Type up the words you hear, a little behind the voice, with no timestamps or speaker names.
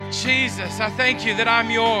Jesus, I thank you that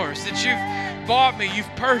I'm yours, that you've bought me,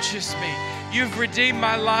 you've purchased me, you've redeemed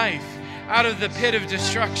my life out of the pit of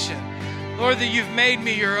destruction. Lord, that you've made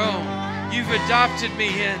me your own. You've adopted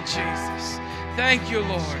me in, Jesus. Thank you,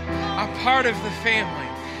 Lord. I'm part of the family.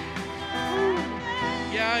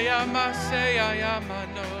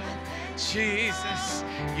 Jesus,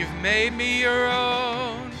 you've made me your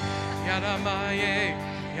own. You've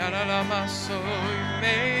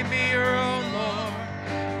made me your own, Lord.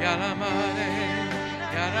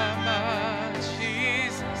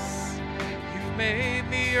 Jesus, you've made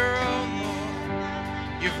me your own,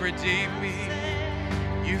 Lord. You've redeemed me.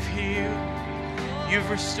 You've healed. You've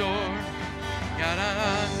restored.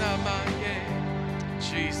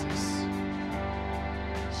 Jesus.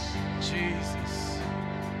 Jesus.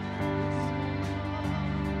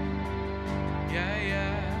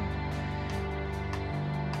 Yeah.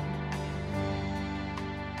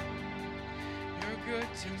 You're good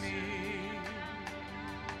to me.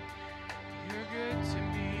 You're good to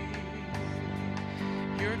me.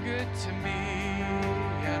 You're good to me.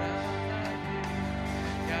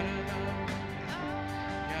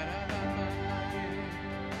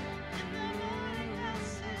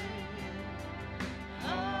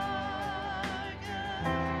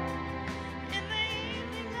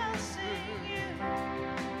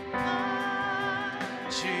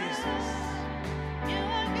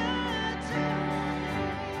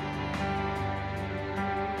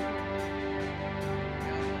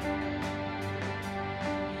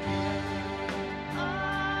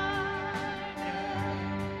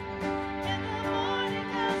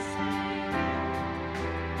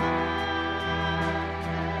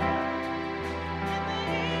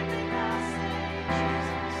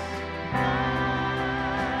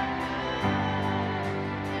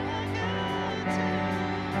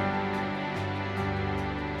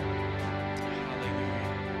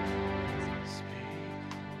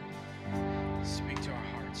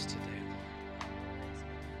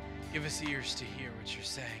 Give us ears to hear what you're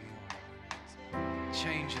saying, Lord.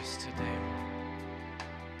 Change us today, Lord.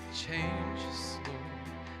 Change us, Lord.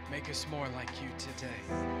 Make us more like you today.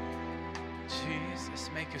 Jesus,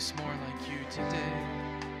 make us more like you today.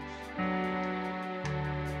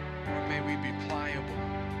 Or may we be pliable,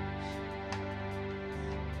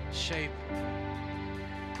 shapeable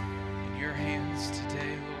in your hands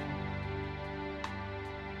today, Lord.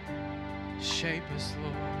 Shape us,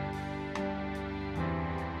 Lord.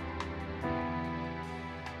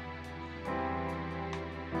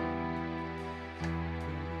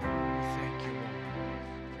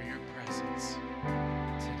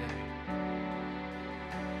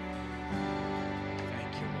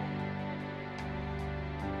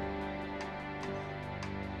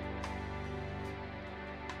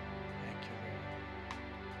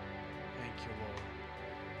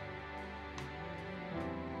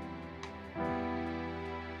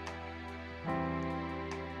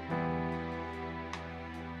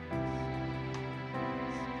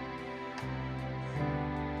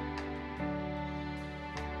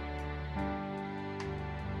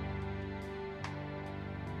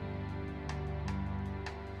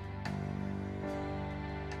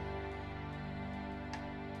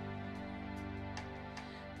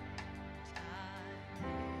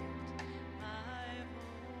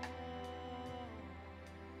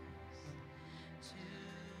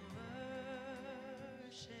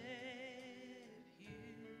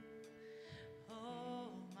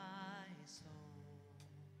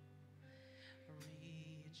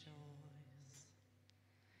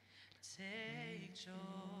 Take joy,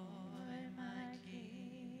 my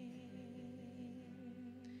King,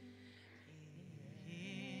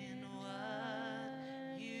 in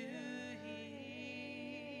what you hear,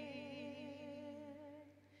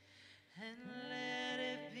 and let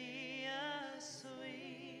it be a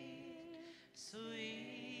sweet,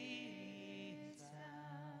 sweet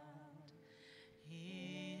sound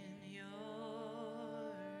in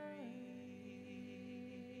your ear.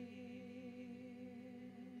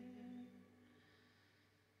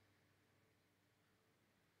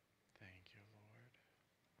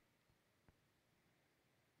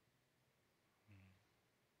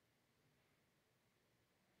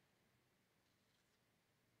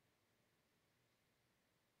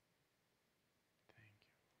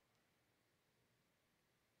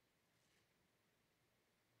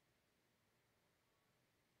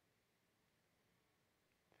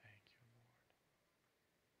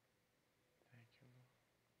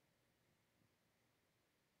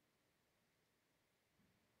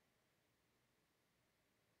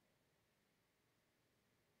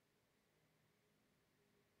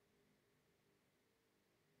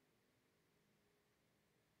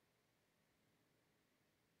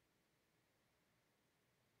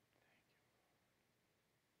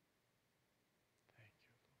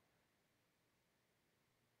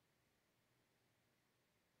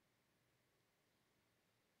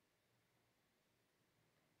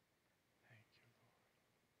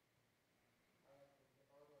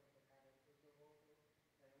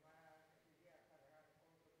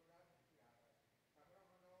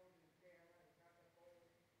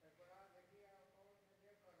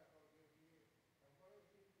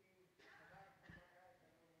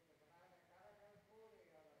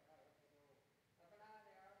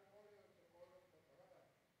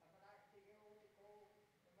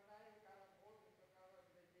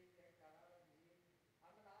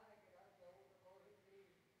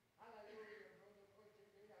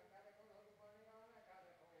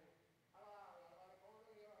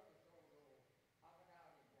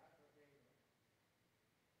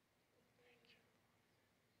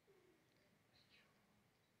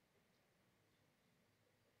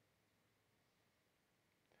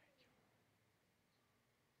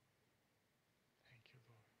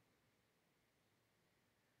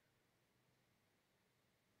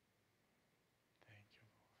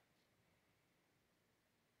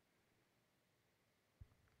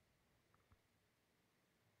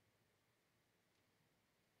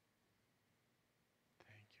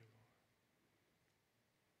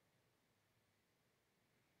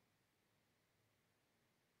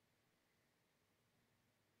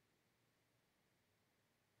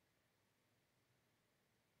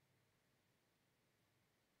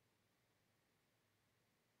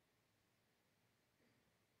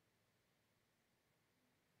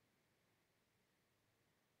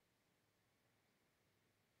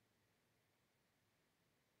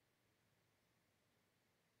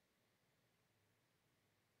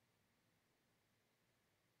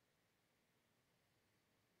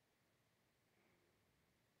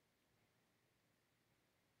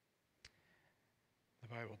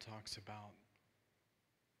 Bible talks about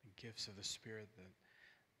the gifts of the Spirit, that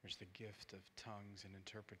there's the gift of tongues and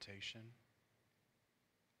interpretation.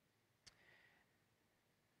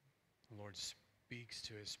 The Lord speaks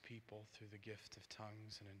to his people through the gift of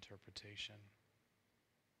tongues and interpretation.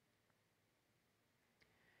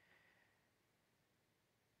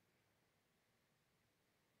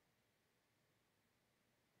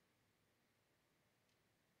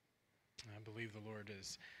 I believe the Lord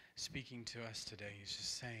is speaking to us today. He's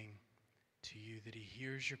just saying to you that he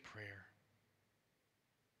hears your prayer.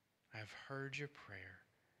 I have heard your prayer.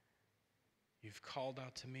 You've called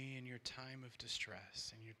out to me in your time of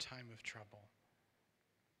distress, in your time of trouble.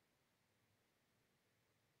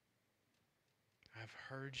 I've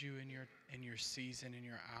heard you in your season, in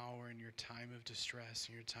your hour, in your time of distress,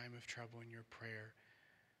 in your time of trouble, in your prayer.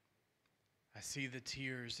 I see the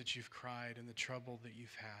tears that you've cried and the trouble that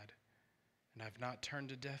you've had. And I've not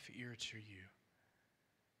turned a deaf ear to you,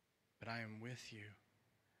 but I am with you.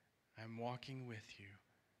 I'm walking with you.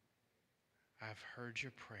 I've heard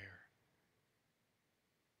your prayer.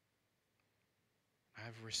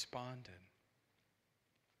 I've responded.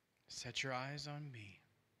 Set your eyes on me.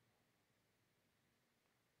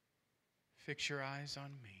 Fix your eyes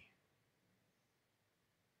on me.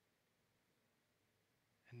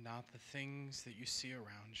 And not the things that you see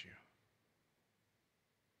around you.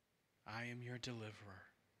 I am your deliverer.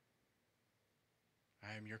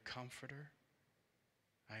 I am your comforter.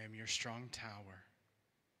 I am your strong tower.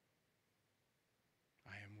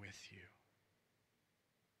 I am with you.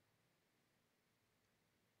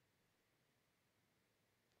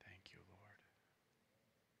 Thank you, Lord.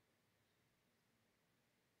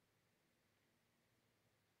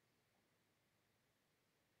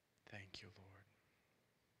 Thank you, Lord.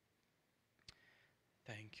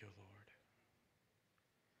 Thank you, Lord.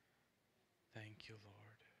 Thank you,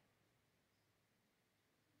 Lord.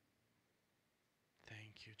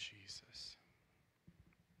 Thank you, Jesus.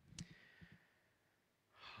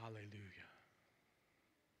 Hallelujah.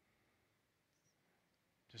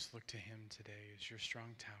 Just look to him today as your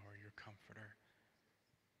strong tower, your comforter.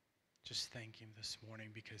 Just thank him this morning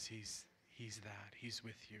because he's that. He's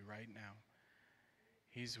with you right now.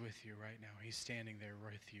 He's with you right now. He's standing there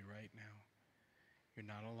with you right now. You're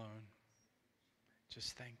not alone.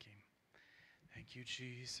 Just thank him. Thank you,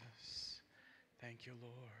 Jesus. Thank you,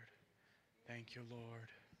 Lord. Thank you, Lord.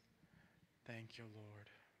 Thank you, Lord.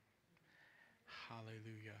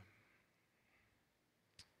 Hallelujah.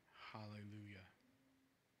 Hallelujah.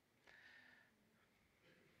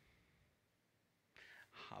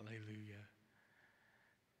 Hallelujah.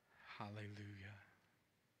 Hallelujah.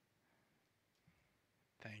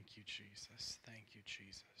 Thank you, Jesus. Thank you,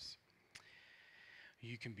 Jesus.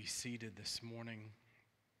 You can be seated this morning.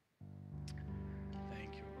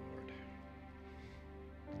 Thank you, Lord.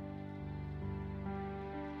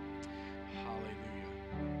 Hallelujah.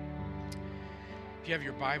 If you have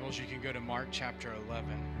your Bibles, you can go to Mark chapter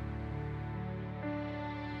 11.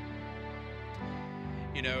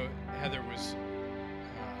 You know, Heather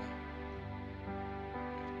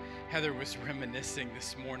was reminiscing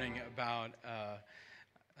this morning about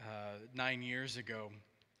 9 years ago.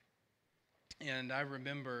 And I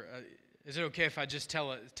remember, is it okay if I just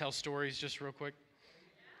tell stories just real quick?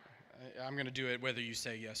 I'm going to do it whether you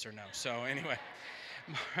say yes or no. So anyway,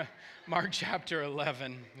 Mark chapter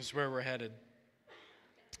 11 is where we're headed.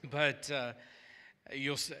 But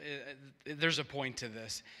there's a point to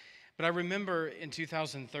this. But I remember in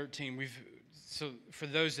 2013, so for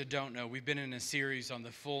those that don't know, we've been in a series on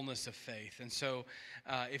the fullness of faith. And so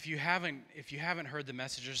if you haven't heard the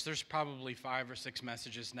messages, there's probably 5 or 6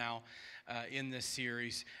 messages now in this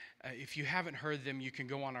series. If you haven't heard them, you can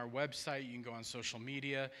go on our website, you can go on social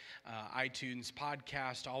media, iTunes,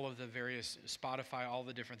 podcast, all of the various, Spotify, all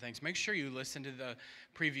the different things. Make sure you listen to the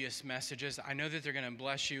previous messages. I know that they're going to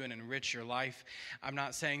bless you and enrich your life. I'm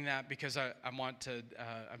not saying that because I'm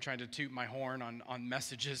trying to toot my horn on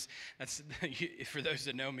messages. That's for those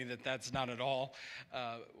that know me, that's not at all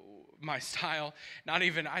my style.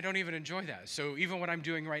 I don't even enjoy that. So even what I'm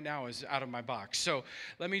doing right now is out of my box. So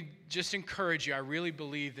let me just encourage you. I really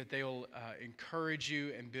believe that they will encourage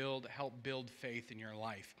you and help build faith in your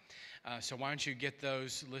life. So why don't you get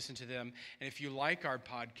those, listen to them. And if you like our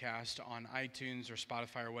podcast on iTunes or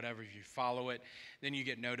Spotify or whatever, if you follow it, then you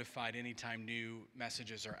get notified anytime new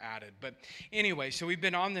messages are added. But anyway, so we've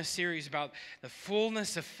been on this series about the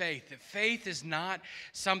fullness of faith. That faith is not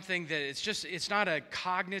something that it's not a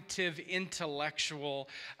cognitive, intellectual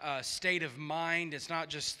state of mind. It's not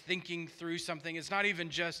just thinking through something. It's not even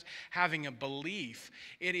just having a belief.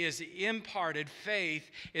 It is imparted. Faith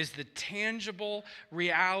is the tangible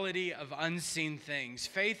reality reality of unseen things.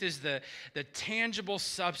 Faith is the tangible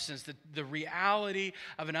substance, the reality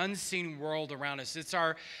of an unseen world around us. It's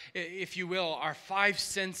our, if you will, our five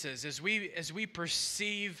senses. As we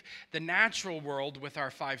perceive the natural world with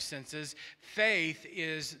our five senses, faith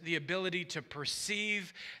is the ability to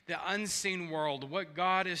perceive the unseen world, what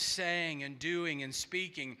God is saying and doing and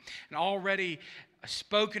speaking and already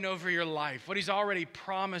spoken over your life, what He's already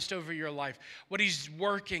promised over your life, what He's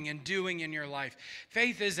working and doing in your life.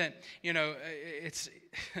 Faith isn't, it's,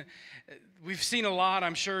 we've seen a lot,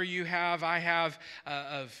 I'm sure you have, I have,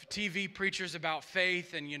 of TV preachers about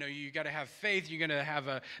faith, and you got to have faith, you're going to have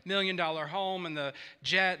 $1 million home and the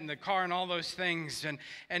jet and the car and all those things,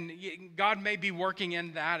 and God may be working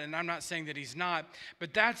in that, and I'm not saying that He's not,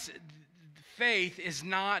 but faith is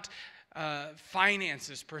not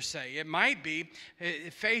finances per se. It might be.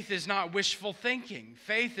 Faith is not wishful thinking.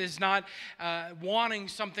 Faith is not wanting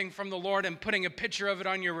something from the Lord and putting a picture of it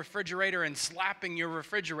on your refrigerator and slapping your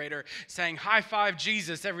refrigerator saying, "High five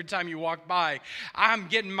Jesus," every time you walk by. I'm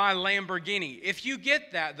getting my Lamborghini. If you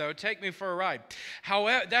get that, though, take me for a ride.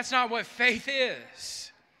 However, that's not what faith is.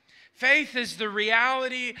 Faith is the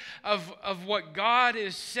reality of what God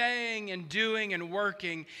is saying and doing and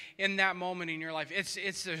working in that moment in your life.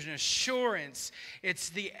 It's an assurance. It's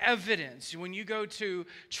the evidence. When you go to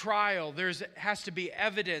trial, has to be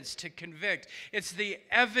evidence to convict. It's the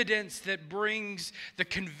evidence that brings the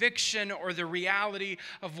conviction or the reality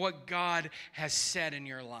of what God has said in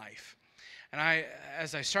your life. And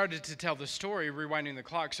as I started to tell the story, rewinding the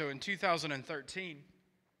clock, so in 2013,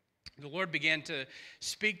 the Lord began to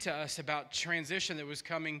speak to us about transition that was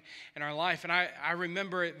coming in our life. And I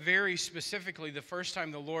remember it very specifically the first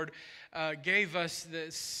time the Lord gave us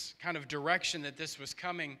this kind of direction that this was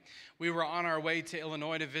coming. We were on our way to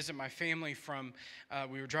Illinois to visit my family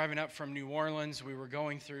we were driving up from New Orleans. We were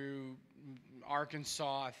going through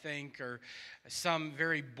Arkansas, I think, or some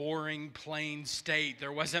very boring, plain state.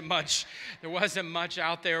 There wasn't much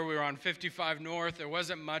out there. We were on 55 North. There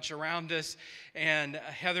wasn't much around us. And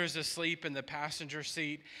Heather's asleep in the passenger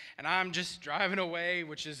seat. And I'm just driving away,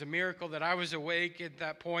 which is a miracle that I was awake at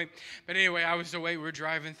that point. But anyway, I was awake. We were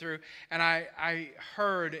driving through. And I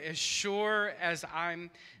heard, as sure as I'm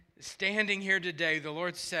standing here today, the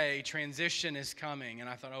Lord say, transition is coming. And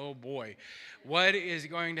I thought, oh boy, what is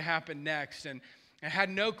going to happen next? And I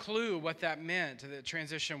had no clue what that meant, that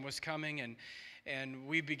transition was coming. And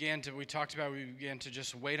we began to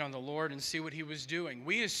just wait on the Lord and see what He was doing.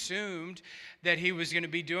 We assumed that He was going to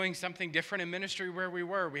be doing something different in ministry where we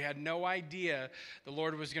were. We had no idea the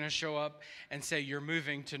Lord was going to show up and say, "You're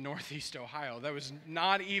moving to Northeast Ohio." That was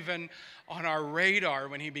not even on our radar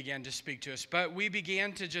when He began to speak to us. But we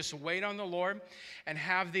began to just wait on the Lord and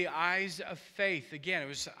have the eyes of faith. Again, it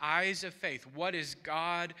was eyes of faith. What is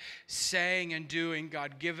God saying and doing?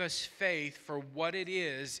 God, give us faith for what it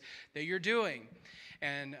is that you're doing.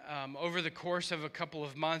 And over the course of a couple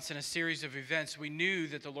of months and a series of events, we knew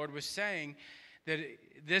that the Lord was saying that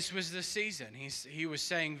this was the season. He was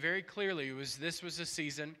saying very clearly this was the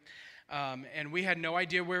season, and we had no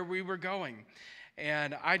idea where we were going.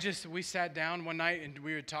 And we sat down one night and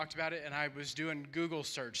we had talked about it, and I was doing Google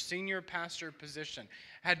search, senior pastor position.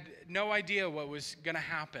 Had no idea what was going to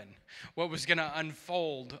happen, what was going to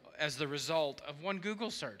unfold as the result of one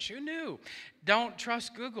Google search. Who knew? Don't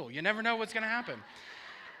trust Google. You never know what's going to happen.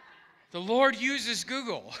 The Lord uses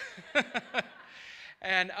Google.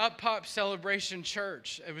 And up popped Celebration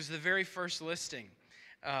Church. It was the very first listing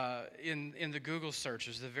in the Google search.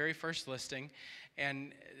 It was the very first listing.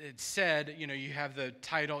 And it said, you have the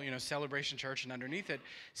title, Celebration Church, and underneath it,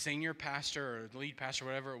 senior pastor or lead pastor,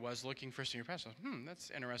 whatever it was, looking for senior pastor.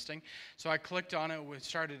 That's interesting. So I clicked on it,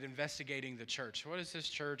 started investigating the church. What is this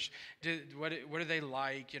church? What are they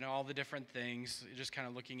like? All the different things, just kind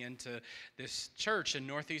of looking into this church in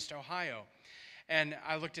Northeast Ohio. And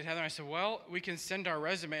I looked at Heather and I said, well, we can send our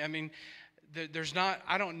resume. I mean,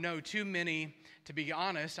 I don't know too many, to be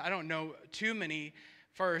honest, I don't know too many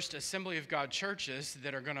first, Assembly of God churches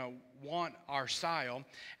that are going to want our style.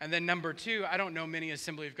 And then number two, I don't know many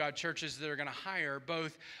Assembly of God churches that are going to hire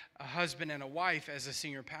both a husband and a wife as a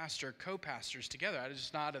senior pastor, co-pastors together.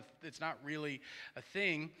 It's not really a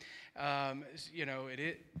thing. But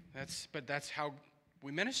that's how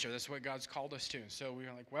we minister. That's what God's called us to. So we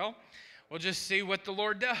were like, well, we'll just see what the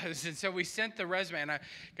Lord does. And so we sent the resume, and I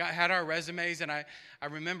had our resumes, and I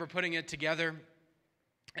remember putting it together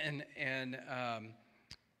and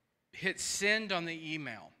hit send on the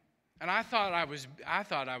email. And I thought I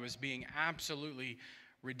was being absolutely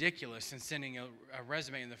ridiculous in sending a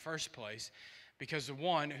resume in the first place, because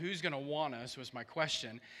one, who's going to want us was my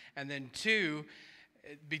question, and then two,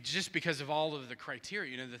 just because of all of the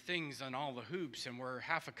criteria, the things on all the hoops, and we're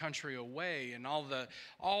half a country away, and all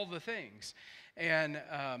the things. And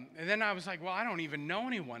then I was like, well, I don't even know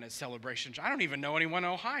anyone at Celebration. I don't even know anyone in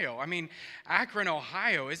Ohio. I mean, Akron,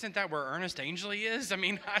 Ohio, isn't that where Ernest Angley is? I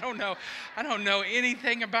mean, I don't know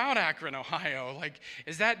anything about Akron, Ohio. Like,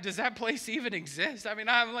 does that place even exist? I mean,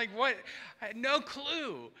 I'm like, what? I had no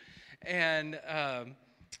clue. And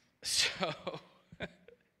so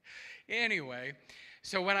anyway,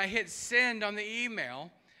 so when I hit send on the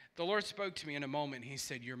email, the Lord spoke to me in a moment. He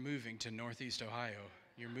said, you're moving to Northeast Ohio.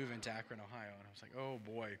 You're moving to Akron, Ohio. And I was like, oh,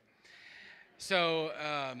 boy. So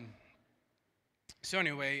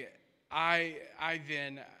anyway, I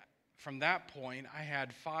then, from that point, I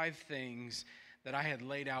had 5 things that I had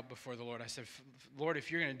laid out before the Lord. I said, Lord,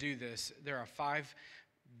 if you're going to do this, there are 5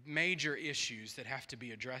 major issues that have to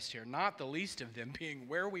be addressed here, not the least of them being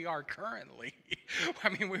where we are currently. I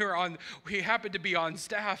mean, we happened to be on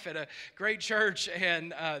staff at a great church,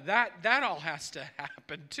 and that all has to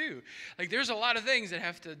happen too. Like, there's a lot of things that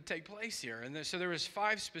have to take place here, and so there was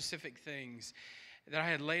 5 specific things that I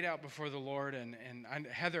had laid out before the Lord, and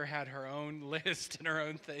Heather had her own list and her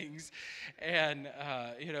own things, and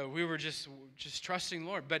we were just trusting the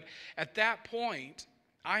Lord. But at that point,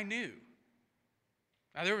 I knew.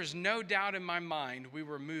 Now, there was no doubt in my mind we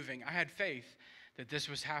were moving. I had faith that this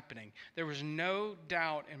was happening. There was no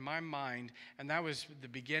doubt in my mind, and that was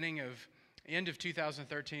the end of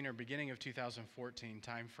 2013 or beginning of 2014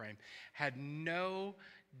 time frame. Had no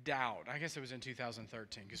doubt. I guess it was in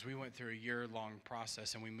 2013 because we went through a year-long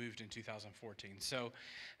process and we moved in 2014. So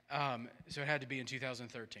it had to be in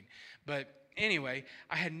 2013. But anyway,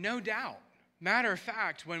 I had no doubt. Matter of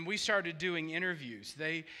fact, when we started doing interviews,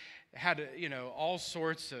 they had all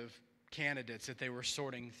sorts of candidates that they were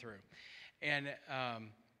sorting through, and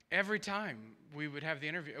every time we would have the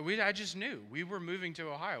interview, I just knew we were moving to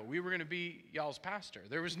Ohio. We were going to be y'all's pastor.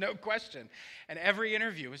 There was no question. And every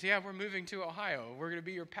interview was, we're moving to Ohio. We're going to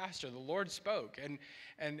be your pastor. The Lord spoke,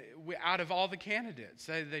 and out of all the candidates,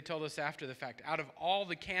 they told us after the fact, out of all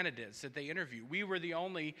the candidates that they interviewed, we were the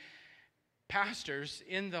only pastors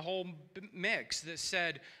in the whole mix that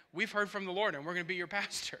said, we've heard from the Lord and we're going to be your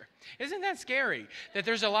pastor. Isn't that scary that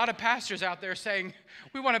there's a lot of pastors out there saying,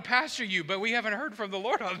 we want to pastor you, but we haven't heard from the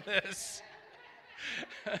Lord on this?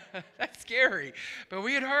 That's scary. But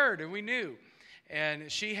we had heard and we knew.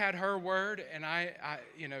 And she had her word, and I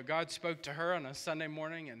God spoke to her on a Sunday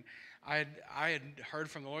morning, and I had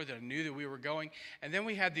heard from the Lord that I knew that we were going. And then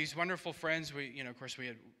we had these wonderful friends. Of course,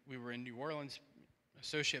 we were in New Orleans,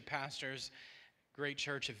 associate pastors, great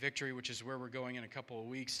church of Victory, which is where we're going in a couple of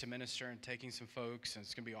weeks to minister and taking some folks, and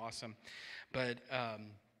it's going to be awesome. But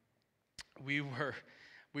we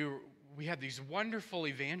had these wonderful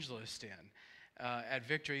evangelists in at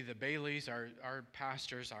Victory. The Baileys, our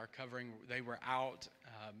pastors, our covering, they were out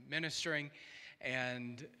ministering,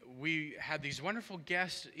 and we had these wonderful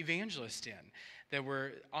guest evangelists in that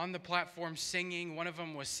were on the platform singing. One of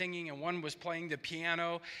them was singing, and one was playing the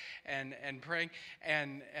piano and praying.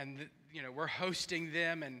 And we're hosting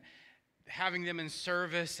them and having them in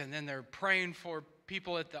service, and then they're praying for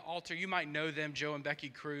people at the altar. You might know them, Joe and Becky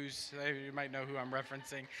Cruz. You might know who I'm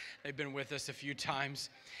referencing. They've been with us a few times.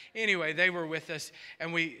 Anyway, they were with us,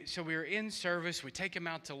 and we were in service. We take them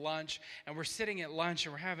out to lunch, and we're sitting at lunch,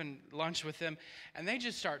 and we're having lunch with them, and they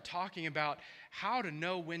just start talking about how to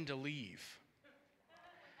know when to leave.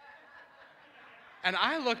 And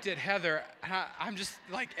I looked at Heather, and I'm just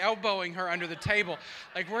like elbowing her under the table.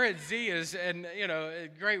 Like, we're at Zia's, and a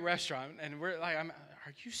great restaurant, and we're like,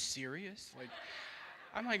 are you serious? Like,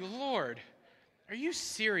 I'm like, Lord, are you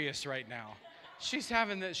serious right now? She's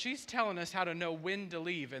telling us how to know when to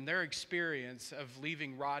leave, and their experience of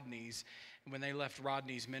leaving Rodney's, when they left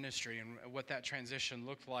Rodney's ministry, and what that transition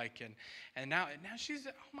looked like, and now she's,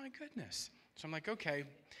 oh my goodness. So I'm like, okay.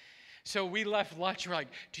 So we left lunch. We're like,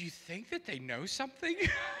 do you think that they know something?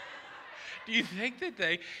 Do you think that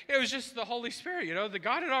it was just the Holy Spirit,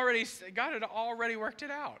 God had already worked it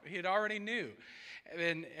out. He had already knew.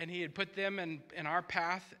 And he had put them in our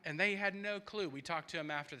path, and they had no clue. We talked to them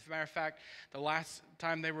after. As a matter of fact, the last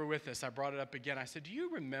time they were with us, I brought it up again. I said, do you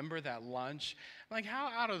remember that lunch? I'm like, how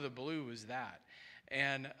out of the blue was that?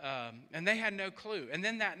 And they had no clue. And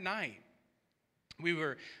then that night,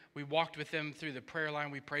 we walked with them through the prayer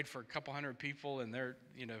line. We prayed for a couple hundred people, and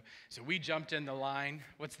so we jumped in the line.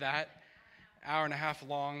 What's that? Hour and a half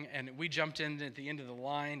long, and we jumped in at the end of the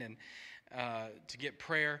line and to get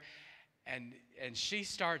prayer. And she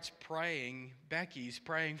starts praying, Becky's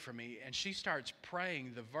praying for me, and she starts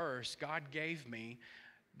praying the verse God gave me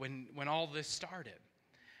when all this started.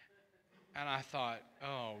 And I thought,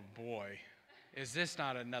 oh boy, is this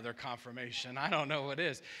not another confirmation? I don't know what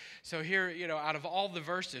is. So here, out of all the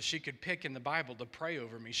verses she could pick in the Bible to pray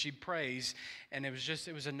over me, she prays, and it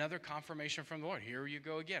was another confirmation from the Lord. Here you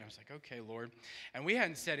go again. I was like, okay, Lord. And we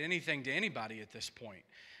hadn't said anything to anybody at this point.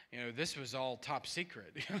 This was all top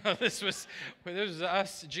secret. This was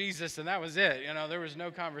us, Jesus, and that was it. There was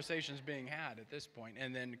no conversations being had at this point.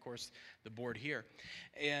 And then, of course, the board here.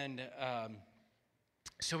 And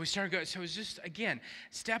so we started going. So it was just, again,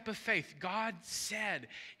 step of faith. God said,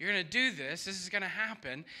 you're going to do this. This is going to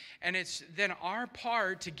happen. And it's then our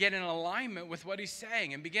part to get in alignment with what he's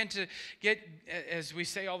saying and begin to get, as we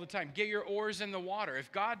say all the time, get your oars in the water.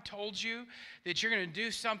 If God told you that you're going to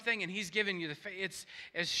do something and he's giving you the faith, it's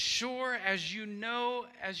as sure as you know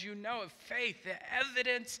of faith, the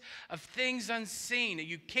evidence of things unseen.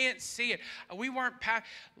 You can't see it. We weren't,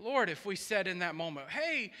 Lord, if we said in that moment,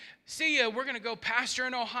 hey, see ya, we're going to go pastor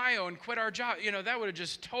in Ohio and quit our job. That would have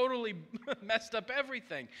just totally messed up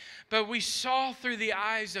everything. But we saw through the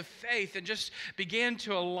eyes of faith and just began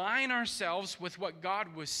to align ourselves with what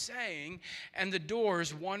God was saying, and the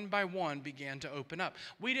doors one by one began to open up.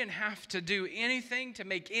 We didn't have to do anything to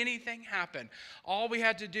make anything happen. All we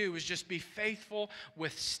had to do was just be faithful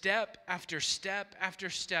with step after step after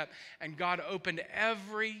step, and God opened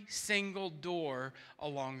every single door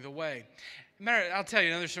along the way. I'll tell you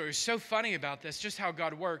another story. It was so funny about this, just how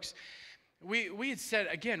God works. We had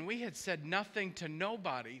said nothing to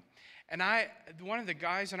nobody. And one of the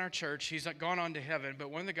guys in our church, he's gone on to heaven,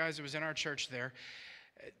 but one of the guys that was in our church there,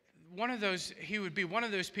 he would be one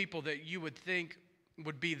of those people that you would think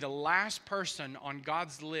would be the last person on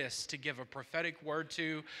God's list to give a prophetic word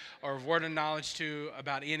to or a word of knowledge to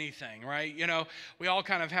about anything, right? We all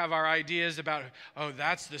kind of have our ideas about, oh,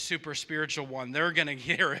 that's the super spiritual one. They're going to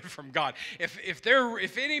hear it from God.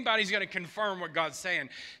 If anybody's going to confirm what God's saying,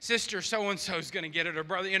 sister so-and-so is going to get it, or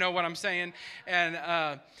brother, you know what I'm saying?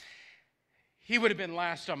 And he would have been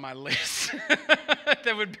last on my list.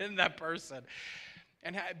 That would have been that person.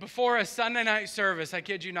 And before a Sunday night service, I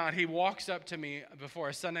kid you not, he walks up to me before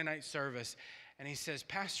a Sunday night service, and he says,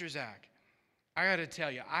 Pastor Zach, I got to tell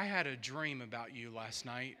you, I had a dream about you last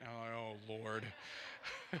night. Oh, Lord.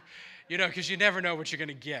 Because you never know what you're going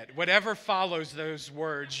to get. Whatever follows those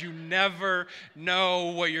words, you never know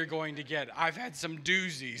what you're going to get. I've had some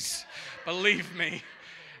doozies, believe me.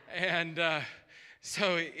 And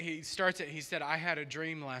so he starts it. He said, I had a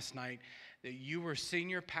dream last night that you were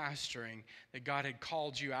senior pastoring, that God had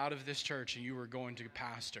called you out of this church and you were going to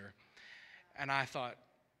pastor. And I thought,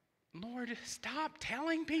 Lord, stop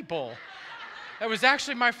telling people. That was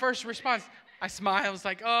actually my first response. I smiled. I was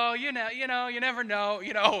like, oh, you never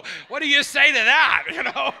know. What do you say to that?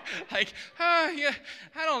 Yeah,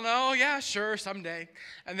 I don't know. Yeah, sure, someday.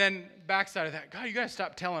 And then backside of that, God, you got to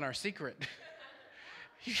stop telling our secret.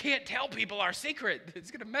 You can't tell people our secret.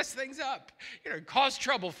 It's going to mess things up. You're going to cause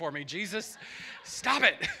trouble for me, Jesus. Stop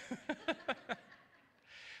it.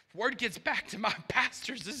 If word gets back to my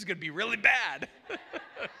pastors, this is going to be really bad.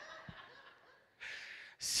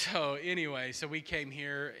 So anyway, we came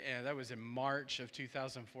here, and that was in March of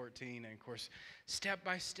 2014, and of course, step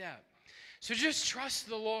by step. So just trust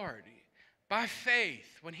the Lord by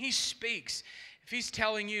faith. When he speaks, if he's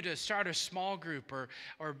telling you to start a small group or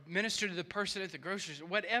minister to the person at the grocery store,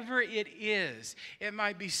 whatever it is, it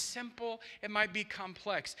might be simple, it might be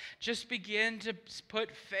complex. Just begin to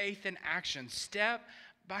put faith in action, step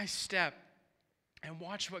by step, and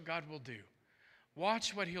watch what God will do.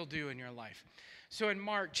 Watch what he'll do in your life. So in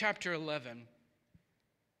Mark chapter 11,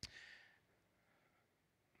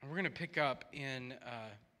 we're going to pick up in,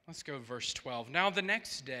 let's go verse 12. Now the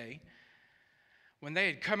next day, when they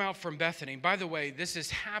had come out from Bethany, by the way, this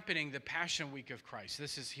is happening the Passion Week of Christ.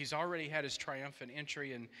 He's already had his triumphant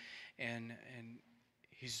entry, and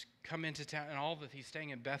he's come into town, and he's staying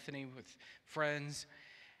in Bethany with friends.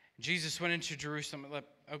 Jesus went into Jerusalem.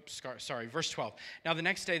 Verse 12. Now the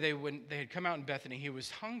next day, when they had come out in Bethany, he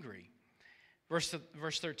was hungry.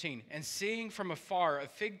 Verse 13, and seeing from afar a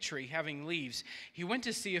fig tree having leaves, he went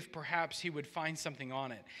to see if perhaps he would find something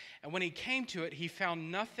on it. And when he came to it, he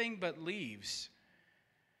found nothing but leaves,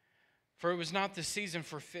 for it was not the season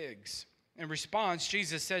for figs. In response,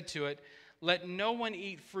 Jesus said to it, let no one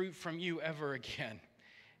eat fruit from you ever again.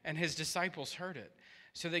 And his disciples heard it.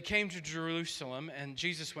 So they came to Jerusalem, and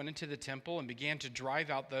Jesus went into the temple and began to drive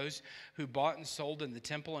out those who bought and sold in the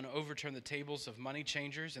temple and overturned the tables of money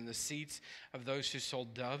changers and the seats of those who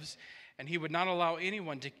sold doves. And he would not allow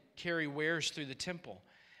anyone to carry wares through the temple.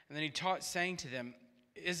 And then he taught, saying to them,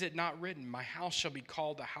 is it not written, my house shall be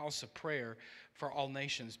called a house of prayer for all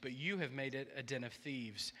nations, but you have made it a den of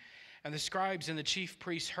thieves. And the scribes and the chief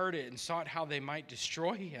priests heard it and sought how they might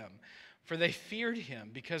destroy him. for they feared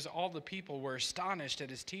him, because all the people were astonished at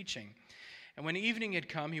his teaching. And when evening had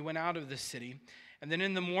come, he went out of the city. And then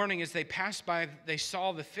in the morning, as they passed by, they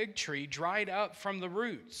saw the fig tree dried up from the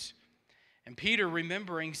roots. And Peter,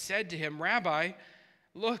 remembering, said to him, Rabbi,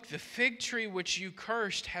 look, the fig tree which you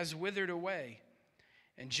cursed has withered away.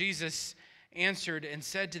 And Jesus answered and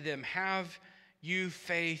said to them, have you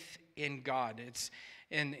faith in God? It's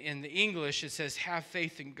in the English, it says, have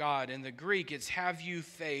faith in God. In the Greek, it's have you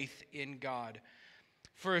faith in God.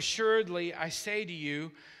 For assuredly, I say to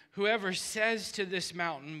you, whoever says to this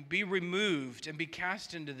mountain, be removed and be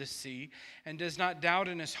cast into the sea, and does not doubt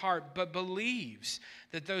in his heart, but believes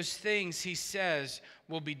that those things he says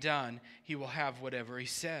will be done, he will have whatever he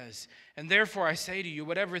says. And therefore I say to you,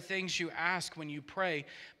 whatever things you ask when you pray,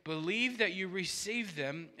 believe that you receive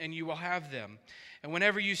them, and you will have them. And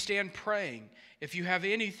whenever you stand praying, if you have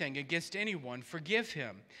anything against anyone, forgive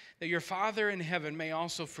him, that your Father in heaven may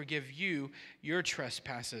also forgive you your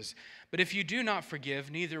trespasses. But if you do not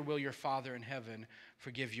forgive, neither will your Father in heaven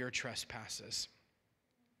forgive your trespasses.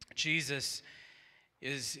 Jesus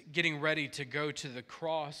is getting ready to go to the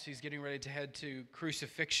cross. He's getting ready to head to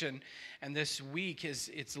crucifixion. And this week,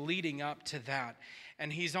 it's leading up to that.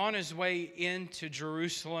 And he's on his way into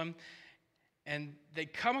Jerusalem, and they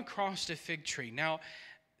come across a fig tree. Now,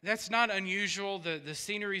 that's not unusual. The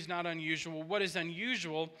scenery is not unusual. What is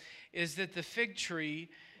unusual is that the fig tree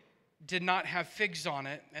did not have figs on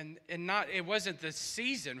it, and it wasn't the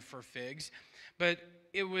season for figs, but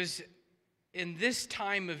it was in this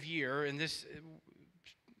time of year, in this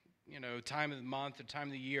time of the month, or time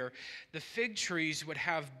of the year, the fig trees would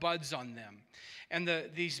have buds on them. And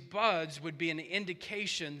these buds would be an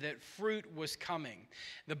indication that fruit was coming.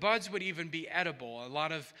 The buds would even be edible. A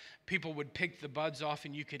lot of people would pick the buds off,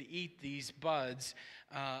 and you could eat these buds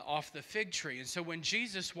off the fig tree. And so when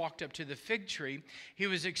Jesus walked up to the fig tree, he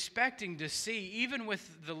was expecting to see, even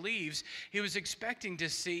with the leaves, he was expecting to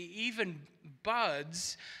see even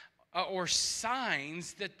buds or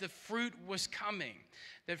signs that the fruit was coming.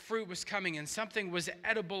 That fruit was coming and something was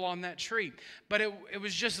edible on that tree. But it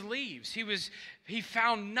was just leaves. He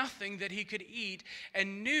found nothing that he could eat,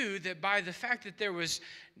 and knew that by the fact that there was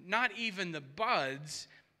not even the buds,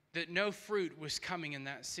 that no fruit was coming in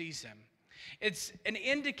that season. It's an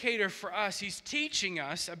indicator for us. He's teaching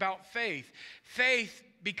us about faith. Faith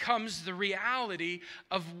becomes the reality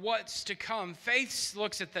of what's to come. Faith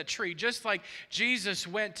looks at that tree, just like Jesus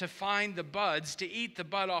went to find the buds, to eat the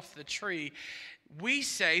bud off the tree. We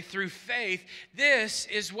say through faith, this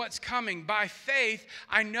is what's coming. By faith,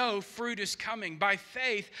 I know fruit is coming. By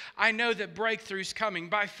faith, I know that breakthrough's coming.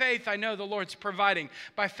 By faith, I know the Lord's providing.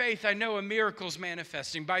 By faith, I know a miracle's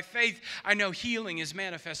manifesting. By faith, I know healing is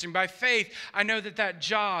manifesting. By faith, I know that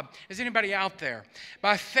job. Is anybody out there?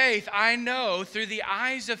 By faith, I know through the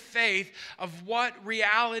eyes of faith of what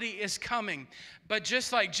reality is coming. But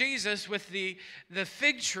just like Jesus with the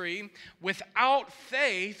fig tree, without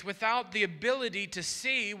faith, without the ability to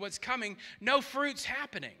see what's coming, no fruit's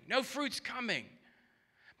happening. No fruit's coming.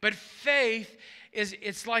 But faith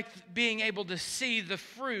it's like being able to see the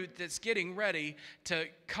fruit that's getting ready to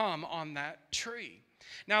come on that tree.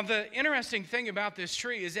 Now, the interesting thing about this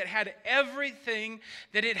tree is it had everything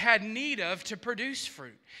that it had need of to produce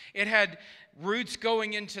fruit. It had roots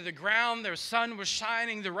going into the ground, the sun was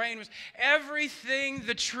shining, the rain was, everything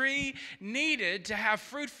the tree needed to have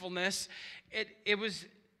fruitfulness, it was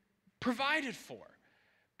provided for.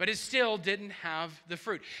 But it still didn't have the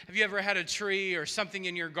fruit. Have you ever had a tree or something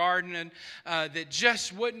in your garden and that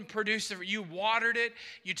just wouldn't produce the fruit? You watered it,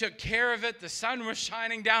 you took care of it, the sun was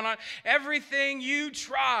shining down on it. Everything you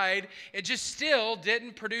tried, it just still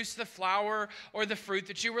didn't produce the flower or the fruit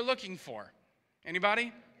that you were looking for.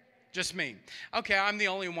 Anybody? Just me. Okay, I'm the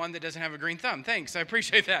only one that doesn't have a green thumb. Thanks, I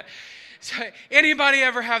appreciate that. So, anybody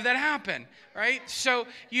ever have that happen, right? So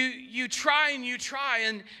you try and you try,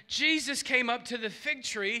 and Jesus came up to the fig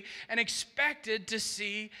tree and expected to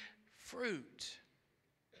see fruit,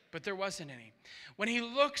 but there wasn't any. When he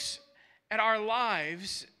looks at our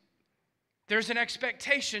lives, there's an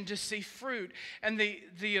expectation to see fruit, and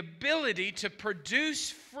the ability to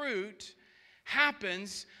produce fruit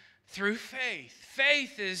happens through faith.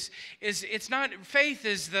 Faith is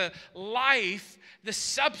the life, the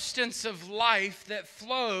substance of life that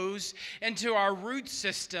flows into our root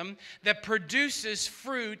system that produces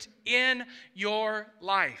fruit in your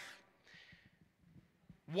life.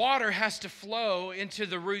 Water has to flow into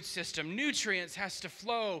the root system. Nutrients has to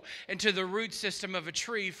flow into the root system of a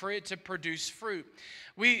tree for it to produce fruit.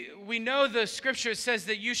 We know the scripture says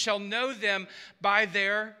that you shall know them by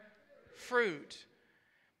their fruit.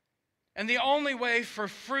 And the only way for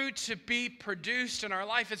fruit to be produced in our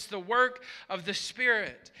life, it's the work of the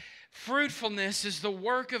Spirit. Fruitfulness is the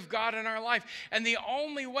work of God in our life. And the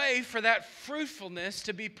only way for that fruitfulness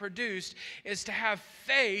to be produced is to have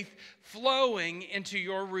faith flowing into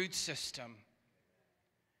your root system.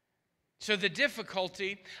 So the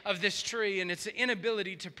difficulty of this tree and its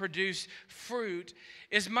inability to produce fruit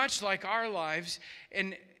is much like our lives.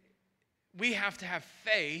 And we have to have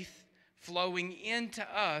faith flowing into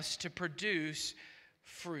us to produce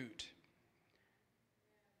fruit.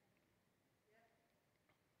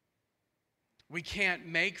 We can't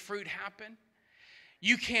make fruit happen.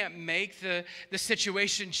 You can't make the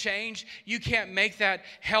situation change. You can't make that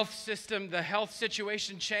health system, the health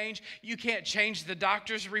situation change. You can't change the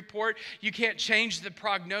doctor's report. You can't change the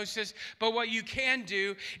prognosis. But what you can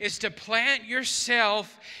do is to plant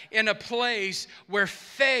yourself in a place where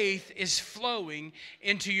faith is flowing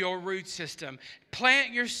into your root system.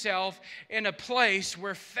 Plant yourself in a place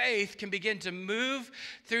where faith can begin to move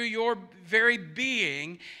through your very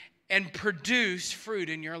being and produce fruit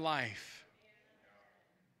in your life.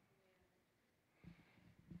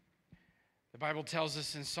 The Bible tells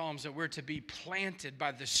us in Psalms that we're to be planted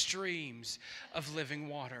by the streams of living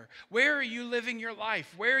water. Where are you living your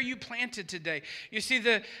life? Where are you planted today? You see,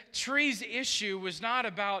 the tree's issue was not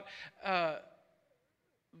about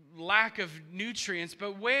lack of nutrients,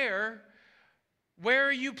 but where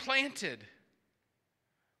are you planted?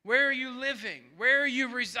 Where are you living? Where are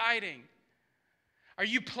you residing? Are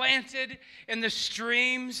you planted in the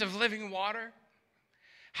streams of living water?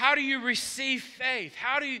 How do you receive faith?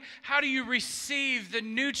 How do you receive the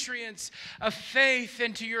nutrients of faith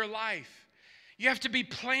into your life? You have to be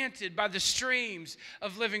planted by the streams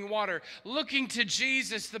of living water. Looking to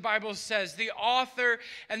Jesus, the Bible says, the author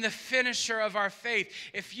and the finisher of our faith.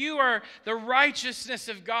 If you are the righteousness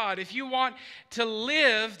of God, if you want to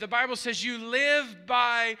live, the Bible says you live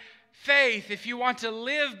by faith. If you want to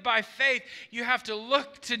live by faith, you have to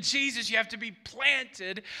look to Jesus. You have to be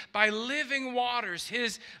planted by living waters,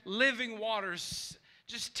 his living waters.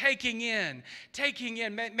 Just taking in.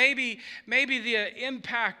 Maybe the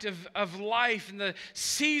impact of life and the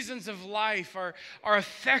seasons of life are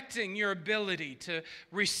affecting your ability to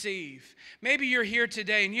receive. Maybe you're here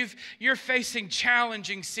today and you're facing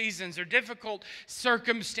challenging seasons or difficult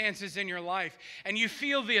circumstances in your life, and you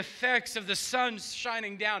feel the effects of the sun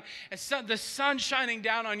shining down. And the sun shining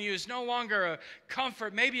down on you is no longer a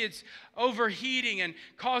comfort. Maybe it's overheating and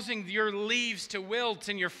causing your leaves to wilt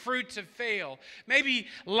and your fruit to fail. Maybe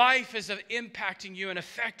life is impacting you and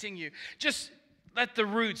affecting you. Just let the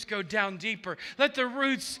roots go down deeper. Let the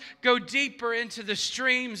roots go deeper into the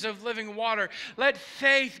streams of living water. Let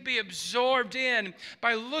faith be absorbed in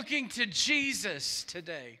by looking to Jesus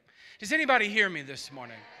today. Does anybody hear me this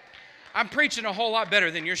morning? I'm preaching a whole lot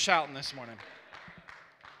better than you're shouting this morning.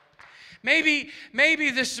 Maybe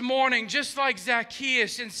this morning, just like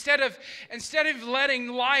Zacchaeus, instead of letting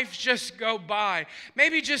life just go by,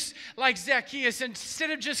 maybe just like Zacchaeus,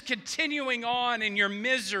 instead of just continuing on in your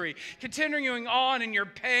misery, continuing on in your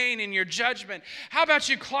pain and your judgment, how about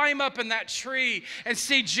you climb up in that tree and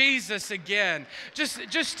see Jesus again?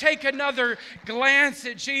 Just take another glance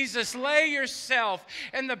at Jesus. Lay yourself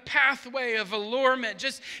in the pathway of allurement.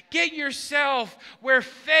 Just get yourself where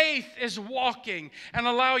faith is walking and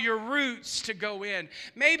allow your roots to go in.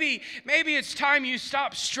 Maybe it's time you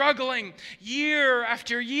stop struggling year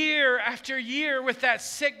after year after year with that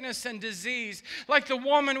sickness and disease. Like the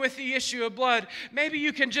woman with the issue of blood, maybe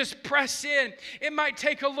you can just press in. It might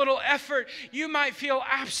take a little effort. You might feel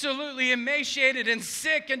absolutely emaciated and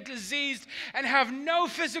sick and diseased and have no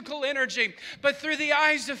physical energy. But through the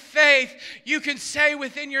eyes of faith, you can say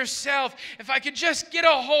within yourself, if I could just get a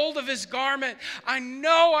hold of his garment, I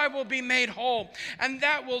know I will be made whole. And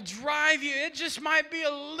that will drive you. It just might be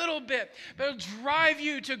a little bit, but it'll drive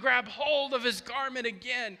you to grab hold of his garment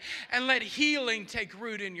again and let healing take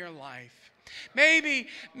root in your life. Maybe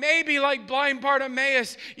like blind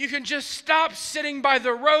Bartimaeus, you can just stop sitting by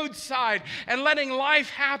the roadside and letting life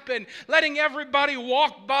happen, letting everybody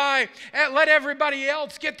walk by, and let everybody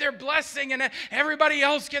else get their blessing and everybody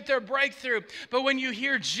else get their breakthrough. But when you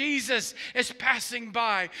hear Jesus is passing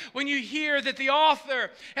by, when you hear that the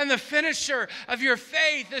author and the finisher of your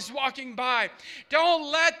faith is walking by,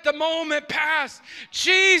 don't let the moment pass.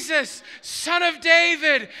 Jesus, Son of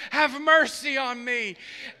David, have mercy on me.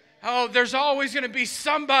 Oh, there's always going to be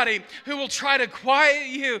somebody who will try to quiet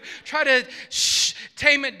you, try to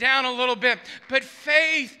tame it down a little bit. But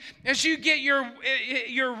faith as you get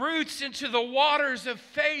your roots into the waters of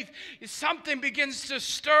faith, something begins to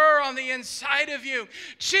stir on the inside of you.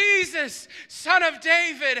 Jesus, Son of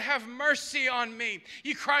David, have mercy on me.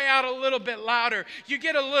 You cry out a little bit louder. You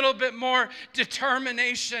get a little bit more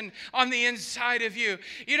determination on the inside of you.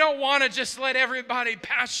 You don't want to just let everybody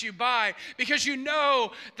pass you by, because you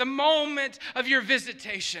know the moment of your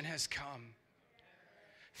visitation has come.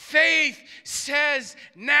 Faith says,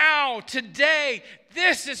 now, today,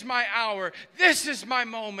 this is my hour. This is my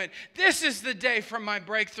moment. This is the day for my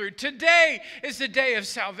breakthrough. Today is the day of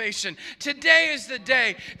salvation. Today is the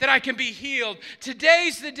day that I can be healed.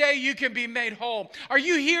 Today's the day you can be made whole. Are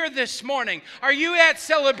you here this morning? Are you at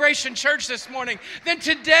Celebration Church this morning? Then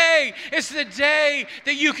today is the day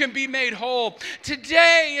that you can be made whole.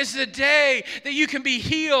 Today is the day that you can be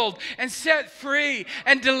healed and set free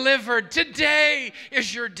and delivered. Today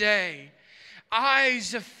is your day.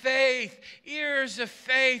 Eyes of faith, ears of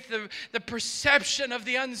faith, the perception of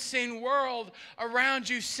the unseen world around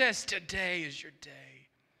you says today is your day.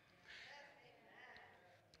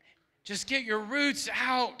 Just get your roots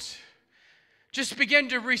out. Just begin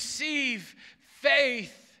to receive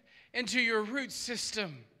faith into your root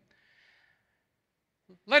system.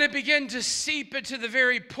 Let it begin to seep into the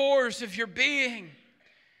very pores of your being.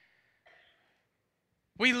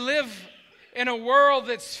 We live in a world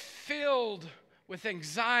that's filled with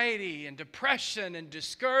anxiety and depression and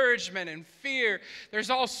discouragement and fear. There's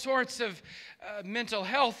all sorts of mental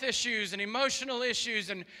health issues and emotional issues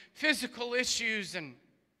and physical issues and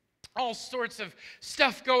all sorts of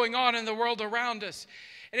stuff going on in the world around us.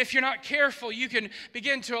 And if you're not careful, you can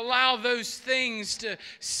begin to allow those things to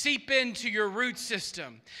seep into your root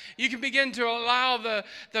system. You can begin to allow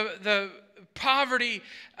the poverty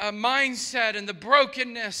mindset and the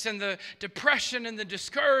brokenness and the depression and the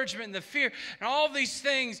discouragement and the fear and all these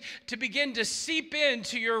things to begin to seep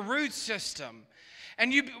into your root system.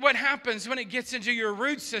 And what happens when it gets into your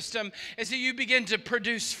root system is that you begin to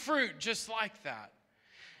produce fruit just like that.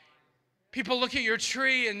 People look at your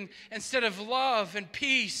tree, and instead of love and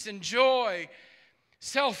peace and joy,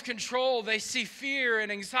 self-control, they see fear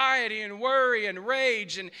and anxiety and worry and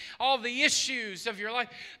rage and all the issues of your life.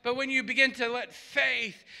 But when you begin to let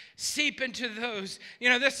faith seep into those,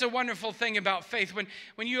 that's a wonderful thing about faith.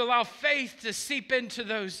 When you allow faith to seep into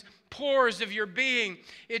those pores of your being,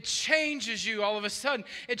 it changes you all of a sudden.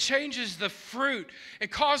 It changes the fruit.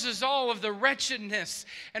 It causes all of the wretchedness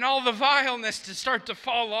and all the vileness to start to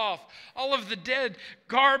fall off. All of the dead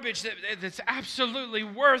garbage that's absolutely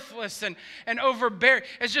worthless and overbearing,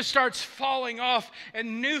 it just starts falling off,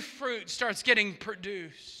 and new fruit starts getting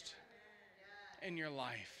produced in your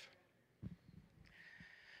life.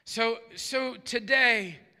 So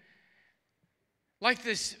today, like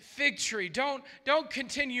this fig tree, don't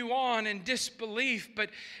continue on in disbelief,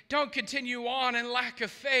 but don't continue on in lack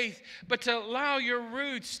of faith, but to allow your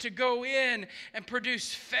roots to go in and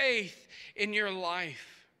produce faith in your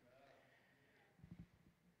life.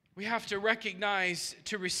 We have to recognize,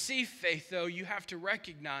 to receive faith, though, you have to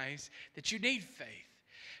recognize that you need faith.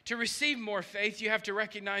 To receive more faith, you have to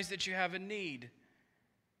recognize that you have a need.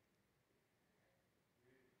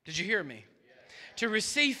 Did you hear me? To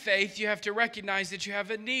receive faith, you have to recognize that you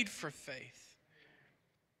have a need for faith.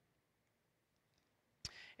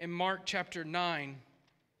 In Mark chapter 9,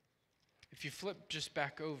 if you flip just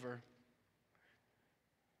back over,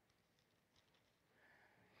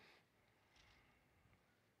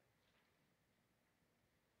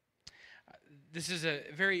 this is a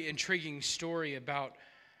very intriguing story about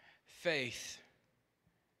faith.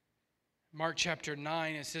 Mark chapter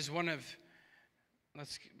 9, it says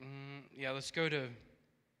let's go to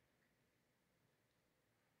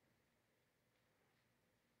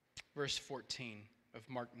verse 14 of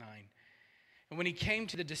Mark 9. And when he came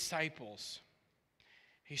to the disciples,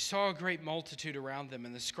 he saw a great multitude around them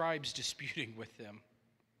and the scribes disputing with them.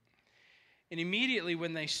 And immediately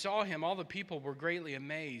when they saw him, all the people were greatly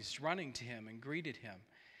amazed, running to him and greeted him.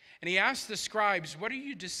 And he asked the scribes, "What are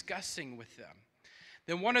you discussing with them?"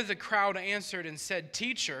 Then one of the crowd answered and said,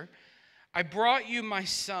 "Teacher, I brought you my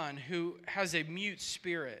son who has a mute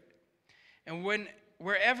spirit. And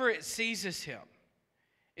wherever it seizes him,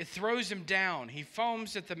 it throws him down. He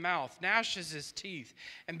foams at the mouth, gnashes his teeth,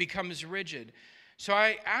 and becomes rigid. So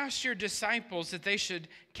I asked your disciples that they should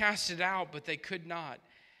cast it out, but they could not."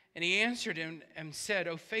 And he answered him and said,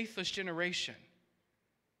 "O faithless generation."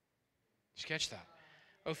 Did you catch that?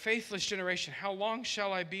 "O faithless generation, how long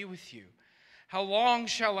shall I be with you? How long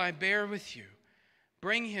shall I bear with you?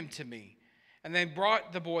 Bring him to me." And they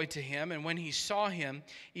brought the boy to him, and when he saw him,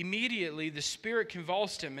 immediately the spirit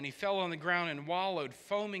convulsed him, and he fell on the ground and wallowed,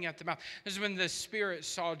 foaming at the mouth. This is when the spirit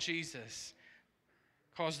saw Jesus,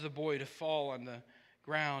 caused the boy to fall on the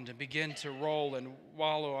ground and begin to roll and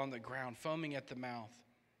wallow on the ground, foaming at the mouth.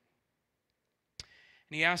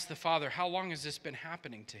 And he asked the father, how long has this been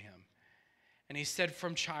happening to him? And he said,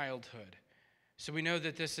 from childhood. So we know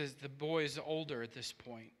that the boy is older at this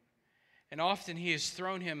point. And often he has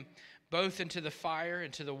thrown him both into the fire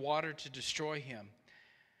and to the water to destroy him.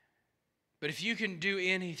 But if you can do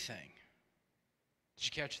anything, did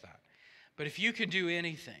you catch that? But if you can do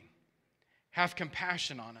anything, have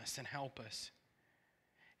compassion on us and help us.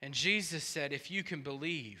 And Jesus said, if you can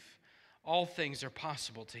believe, all things are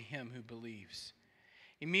possible to him who believes.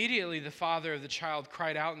 Immediately the father of the child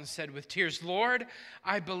cried out and said with tears, Lord,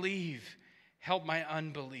 I believe, help my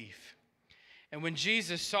unbelief. And when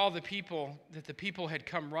Jesus saw that the people had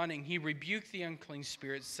come running, he rebuked the unclean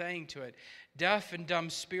spirit, saying to it, deaf and dumb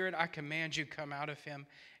spirit, I command you, come out of him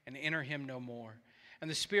and enter him no more. And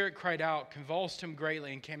the spirit cried out, convulsed him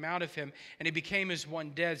greatly, and came out of him, and he became as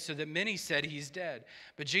one dead, so that many said, he's dead.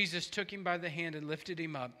 But Jesus took him by the hand and lifted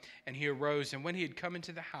him up, and he arose. And when he had come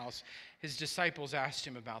into the house, his disciples asked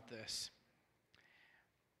him about this.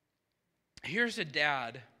 Here's a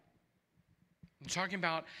dad. I'm talking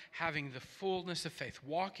about having the fullness of faith,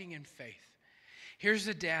 walking in faith. Here's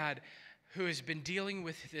a dad who has been dealing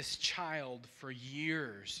with this child for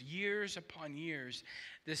years upon years.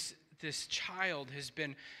 This child has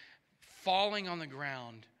been falling on the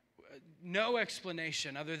ground. No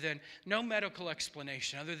explanation other than, no medical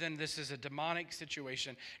explanation other than this is a demonic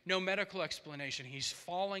situation. No medical explanation. He's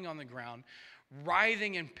falling on the ground,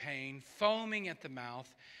 writhing in pain, foaming at the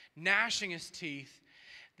mouth, gnashing his teeth.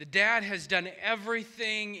 The dad has done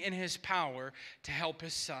everything in his power to help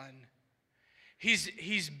his son.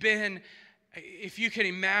 He's been, if you can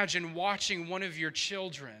imagine watching one of your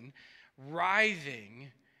children writhing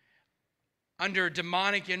under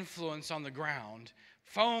demonic influence on the ground,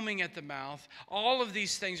 foaming at the mouth, all of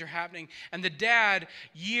these things are happening. And the dad,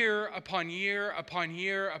 year upon year upon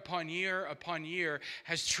year upon year upon year,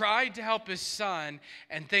 has tried to help his son,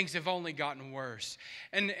 and things have only gotten worse.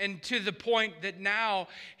 And to the point that now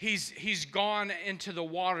he's gone into the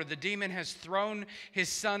water. The demon has thrown his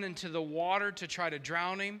son into the water to try to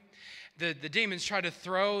drown him. The demons try to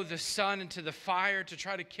throw the son into the fire to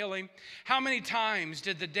try to kill him. How many times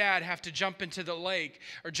did the dad have to jump into the lake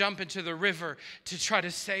or jump into the river to try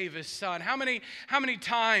to save his son? How many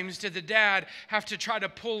times did the dad have to try to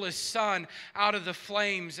pull his son out of the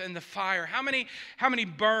flames and the fire? How many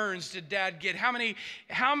burns did dad get? How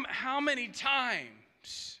many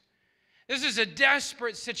times? This is a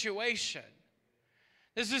desperate situation.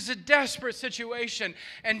 This is a desperate situation,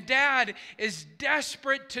 and dad is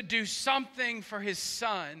desperate to do something for his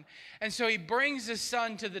son. And so he brings his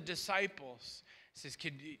son to the disciples. He says,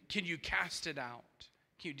 can you cast it out?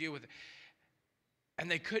 Can you deal with it?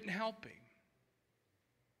 And they couldn't help him.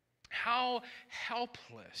 How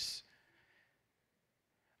helpless.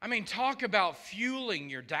 I mean, talk about fueling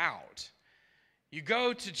your doubt. You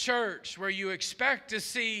go to church where you expect to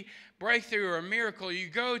see breakthrough or a miracle. You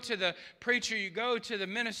go to the preacher, you go to the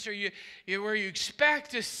minister, where you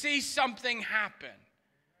expect to see something happen.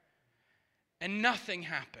 And nothing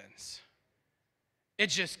happens. It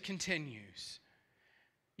just continues.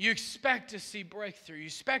 You expect to see breakthrough. You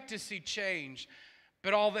expect to see change.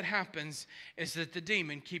 But all that happens is that the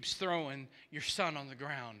demon keeps throwing your son on the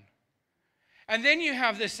ground. And then you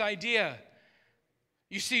have this idea.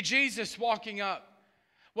 You see Jesus walking up.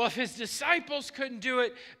 Well, if his disciples couldn't do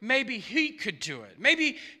it, maybe he could do it.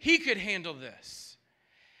 Maybe he could handle this.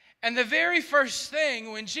 And the very first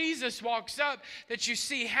thing when Jesus walks up that you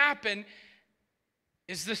see happen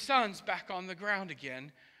is the son's back on the ground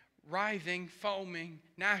again, writhing, foaming,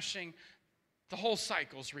 gnashing. The whole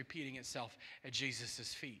cycle's repeating itself at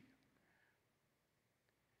Jesus' feet.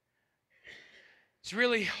 It's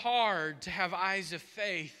really hard to have eyes of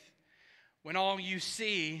faith when all you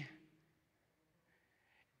see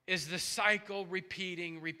is the cycle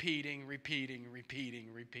repeating.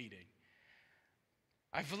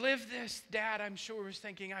 I've lived this, Dad, I'm sure was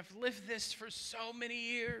thinking, I've lived this for so many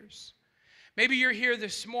years. Maybe you're here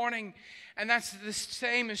this morning and that's the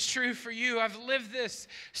same is true for you. I've lived this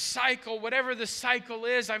cycle, whatever the cycle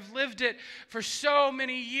is. I've lived it for so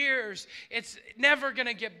many years. It's never going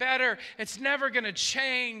to get better. It's never going to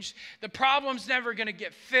change. The problem's never going to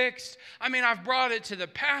get fixed. I mean, I've brought it to the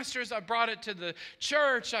pastors. I've brought it to the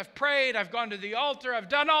church. I've prayed. I've gone to the altar. I've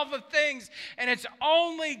done all the things, and it's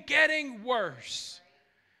only getting worse.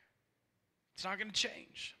 It's not going to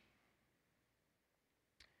change.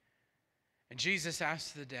 And Jesus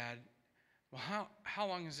asked the dad, well, how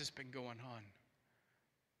long has this been going on?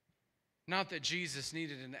 Not that Jesus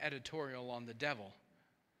needed an editorial on the devil.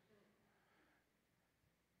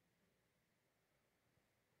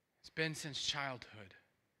 It's been since childhood.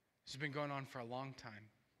 This has been going on for a long time.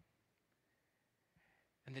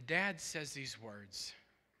 And the dad says these words,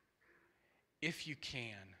 if you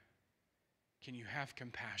can you have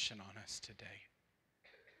compassion on us today?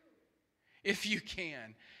 If you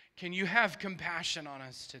can you have compassion on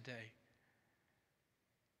us today?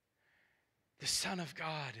 The Son of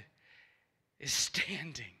God is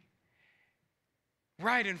standing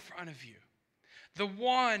right in front of you. The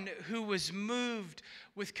one who was moved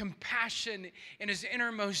with compassion in his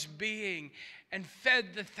innermost being and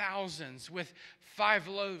fed the thousands with 5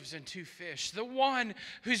 loaves and 2 fish. The one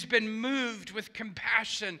who's been moved with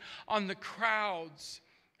compassion on the crowds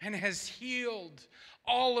and has healed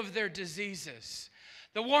all of their diseases.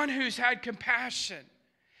 The one who's had compassion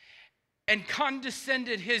and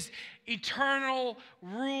condescended his eternal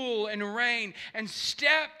rule and reign and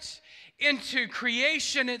stepped into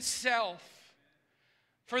creation itself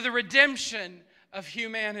for the redemption of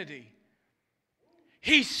humanity.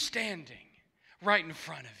 He's standing right in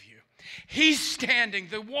front of you. He's standing,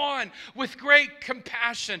 the one with great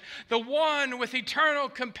compassion, the one with eternal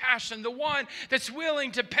compassion, the one that's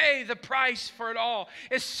willing to pay the price for it all,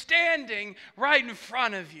 is standing right in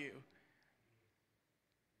front of you.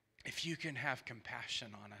 If you can have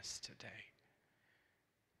compassion on us today.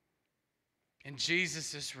 And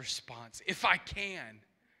Jesus' response, if I can.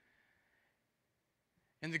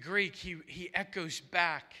 In the Greek, he echoes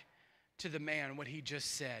back to the man what he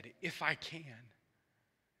just said, if I can.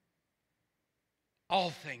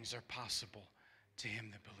 All things are possible to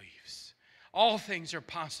him that believes. All things are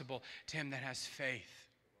possible to him that has faith.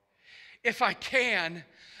 If I can,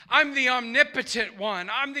 I'm the omnipotent one.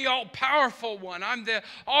 I'm the all-powerful one. I'm the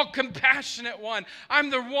all-compassionate one.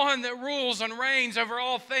 I'm the one that rules and reigns over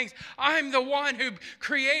all things. I'm the one who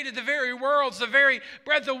created the very worlds, the very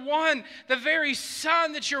bread, the very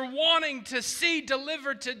sun that you're wanting to see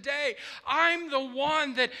delivered today. I'm the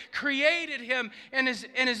one that created him in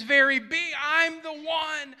his very being. I'm the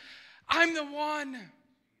one. I'm the one.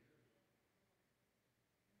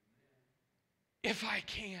 If I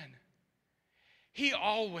can. He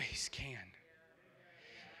always can.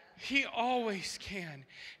 He always can.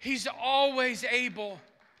 He's always able.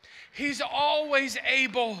 He's always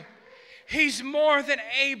able. He's more than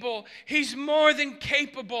able. He's more than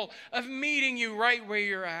capable of meeting you right where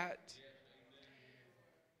you're at.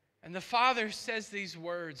 And the Father says these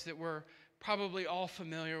words that we're probably all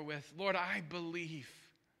familiar with. Lord, I believe.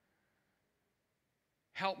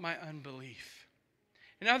 Help my unbelief.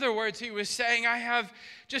 In other words, he was saying, I have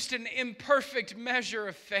just an imperfect measure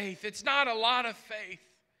of faith. It's not a lot of faith.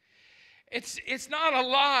 It's not a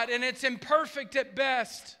lot, and it's imperfect at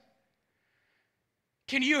best.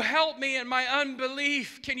 Can you help me in my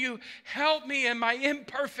unbelief? Can you help me in my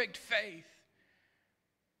imperfect faith?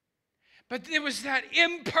 But it was that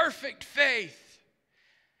imperfect faith.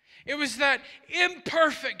 It was that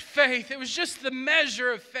imperfect faith. It was just the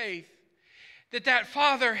measure of faith that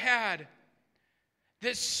father had,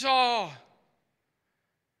 that saw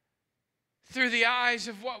through the eyes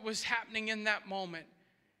of what was happening in that moment,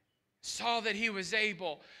 saw that he was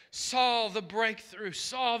able, saw the breakthrough,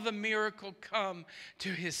 saw the miracle come to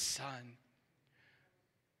his son.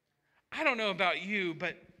 I don't know about you,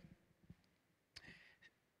 but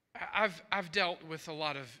I've dealt with a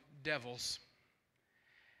lot of devils.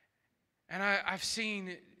 And I've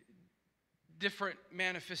seen different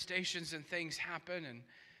manifestations and things happen, and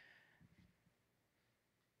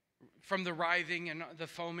from the writhing and the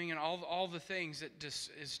foaming and all the things that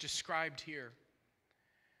is described here.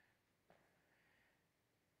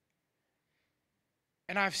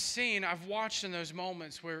 And I've watched in those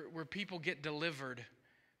moments where people get delivered,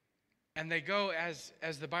 and they go, as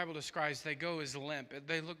the Bible describes, they go as limp.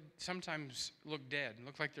 They sometimes look dead.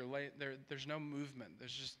 Look like there's no movement. They're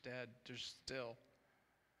just dead. They're still.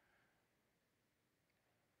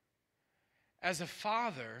 As a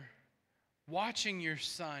father, watching your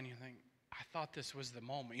son, you think, I thought this was the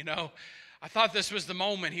moment. I thought this was the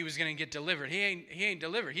moment he was going to get delivered. He ain't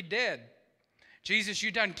delivered. He dead. Jesus,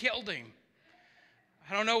 you done killed him.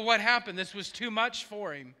 I don't know what happened. This was too much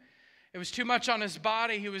for him. It was too much on his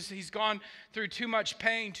body. He's gone through too much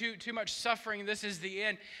pain, too much suffering. This is the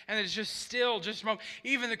end. And it's just a moment.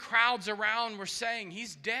 Even the crowds around were saying,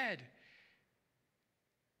 he's dead.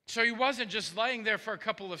 So he wasn't just laying there for a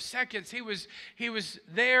couple of seconds. He was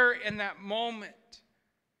there in that moment.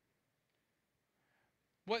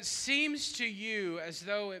 What seems to you as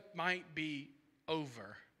though it might be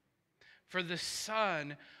over For the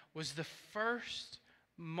Son was the first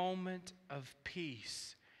moment of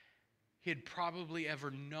peace he had probably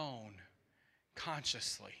ever known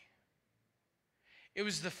consciously. It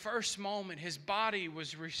was the first moment his body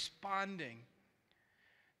was responding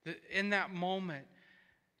in that moment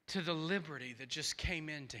to the liberty that just came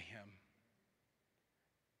into him.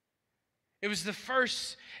 It was the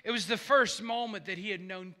first moment that he had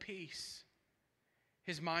known peace.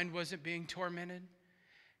 His mind wasn't being tormented.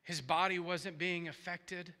 His body wasn't being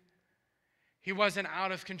affected. He wasn't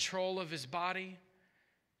out of control of his body.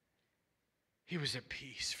 He was at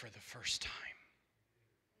peace for the first time.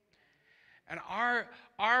 And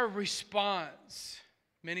our response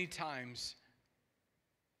many times,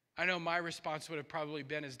 I know my response would have probably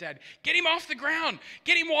been as Dad, get him off the ground,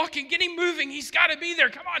 get him walking, get him moving, he's got to be there,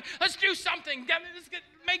 come on, let's do something, let's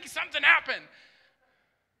make something happen.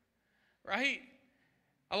 Right?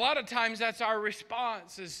 A lot of times that's our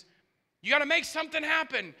response is, you got to make something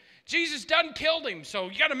happen. Jesus done killed him, so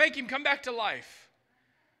you got to make him come back to life.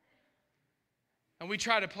 And we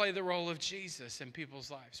try to play the role of Jesus in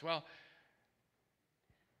people's lives. Well,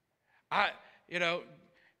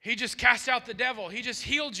 he just cast out the devil. He just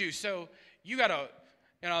healed you. So you got to,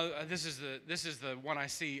 this is the one I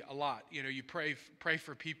see a lot. You pray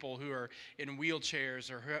for people who are in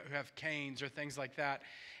wheelchairs or who have canes or things like that.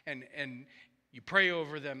 And you pray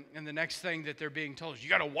over them. And the next thing that they're being told is you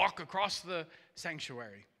got to walk across the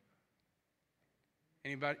sanctuary.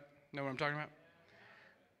 Anybody know what I'm talking about?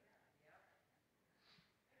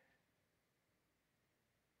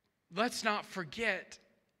 Let's not forget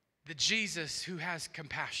the Jesus who has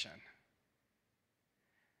compassion.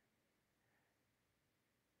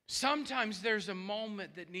 Sometimes there's a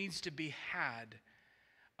moment that needs to be had,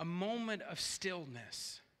 a moment of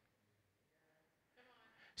stillness.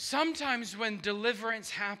 Sometimes when deliverance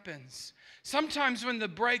happens, sometimes when the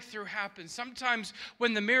breakthrough happens, sometimes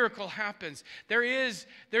when the miracle happens, there's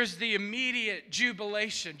the immediate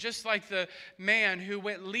jubilation, just like the man who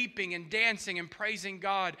went leaping and dancing and praising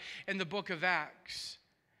God in the book of Acts.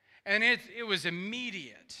 And it was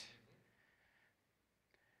immediate.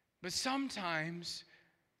 But sometimes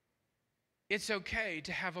it's okay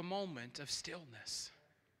to have a moment of stillness.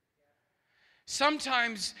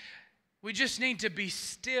 Sometimes we just need to be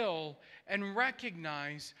still and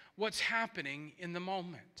recognize what's happening in the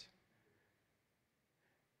moment.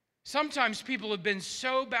 Sometimes people have been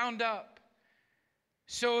so bound up,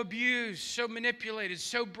 so abused, so manipulated,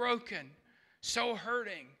 so broken, so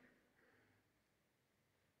hurting,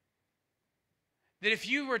 that if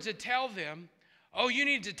you were to tell them, oh, you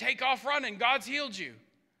need to take off running, God's healed you,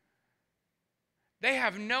 they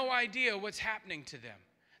have no idea what's happening to them.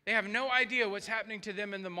 They have no idea what's happening to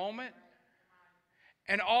them in the moment.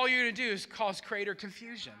 And all you're going to do is cause greater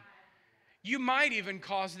confusion. You might even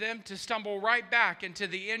cause them to stumble right back into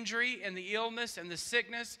the injury and the illness and the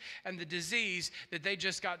sickness and the disease that they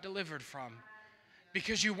just got delivered from.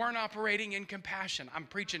 Because you weren't operating in compassion. I'm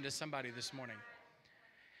preaching to somebody this morning.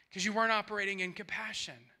 Because you weren't operating in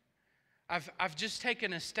compassion. I've just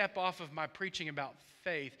taken a step off of my preaching about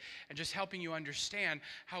faith and just helping you understand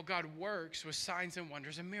how God works with signs and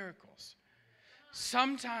wonders and miracles.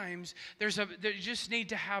 Sometimes you just need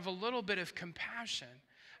to have a little bit of compassion.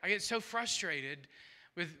 I get so frustrated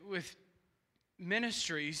with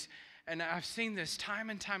ministries, and I've seen this time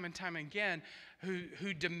and time and time again,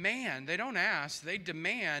 who demand, they don't ask, they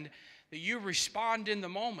demand that you respond in the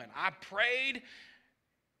moment. I prayed,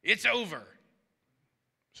 it's over.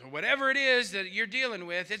 So whatever it is that you're dealing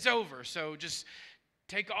with, it's over. So just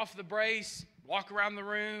take off the brace, walk around the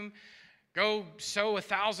room, go sow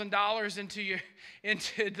 $1,000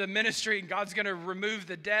 into the ministry, and God's going to remove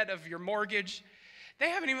the debt of your mortgage. They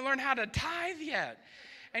haven't even learned how to tithe yet.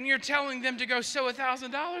 And you're telling them to go sow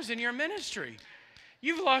 $1,000 in your ministry.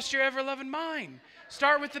 You've lost your ever-loving mind.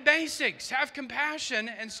 Start with the basics. Have compassion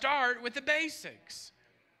and start with the basics.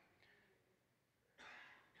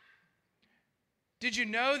 Did you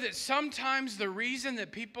know that sometimes the reason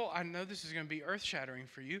that people, I know this is going to be earth-shattering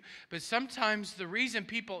for you, but sometimes the reason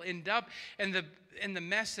people end up in the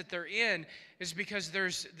mess that they're in is because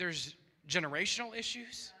there's generational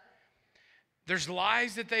issues. There's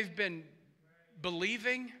lies that they've been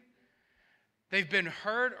believing. They've been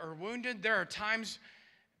hurt or wounded. There are times,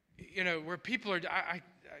 where people are,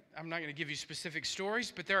 I'm not going to give you specific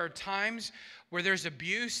stories, but there are times where there's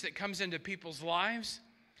abuse that comes into people's lives.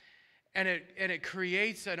 And it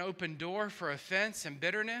creates an open door for offense and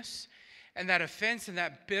bitterness. And that offense and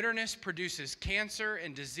that bitterness produces cancer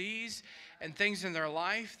and disease and things in their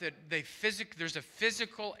life that there's a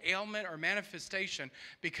physical ailment or manifestation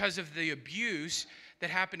because of the abuse that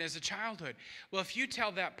happened as a childhood. Well, if you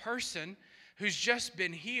tell that person who's just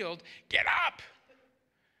been healed, get up.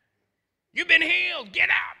 You've been healed. Get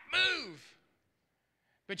up. Move.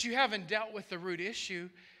 But you haven't dealt with the root issue.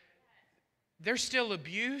 There's still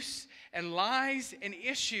abuse and lies and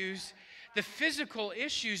issues. The physical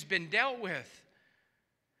issue's been dealt with.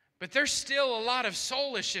 But there's still a lot of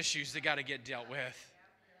soulish issues that got to get dealt with.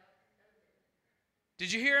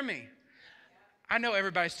 Did you hear me? I know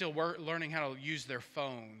everybody's still learning how to use their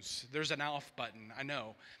phones. There's an off button, I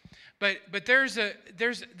know. But there's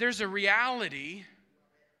a reality,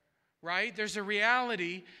 right? There's a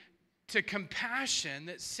reality to compassion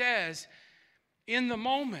that says, in the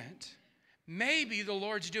moment, maybe the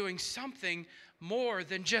Lord's doing something more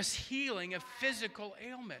than just healing a physical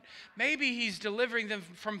ailment. Maybe He's delivering them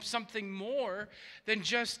from something more than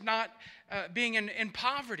just not being in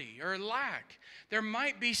poverty or lack. There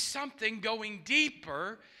might be something going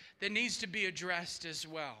deeper that needs to be addressed as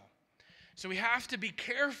well. So we have to be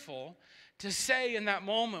careful to say in that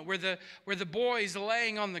moment where the boy's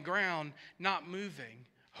laying on the ground, not moving,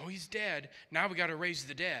 oh, he's dead. Now we got to raise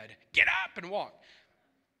the dead. Get up and walk.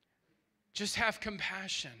 Just have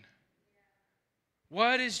compassion.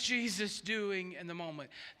 What is Jesus doing in the moment?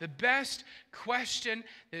 The best question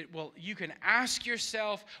that you can ask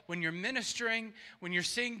yourself when you're ministering, when you're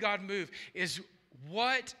seeing God move, is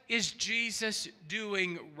what is Jesus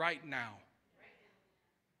doing right now?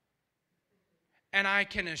 And I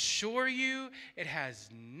can assure you, it has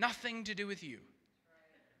nothing to do with you.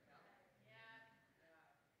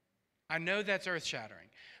 I know that's earth-shattering,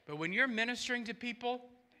 but when you're ministering to people,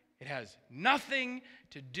 it has nothing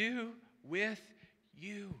to do with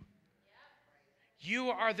you. You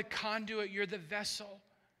are the conduit. You're the vessel.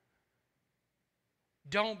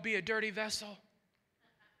 Don't be a dirty vessel.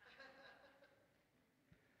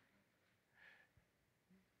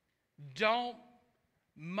 Don't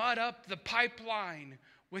mud up the pipeline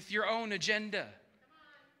with your own agenda.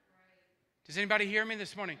 Does anybody hear me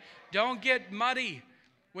this morning? Don't get muddy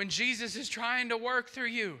when Jesus is trying to work through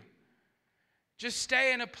you. Just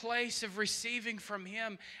stay in a place of receiving from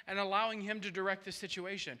Him and allowing Him to direct the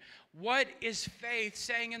situation. What is faith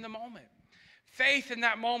saying in the moment? Faith in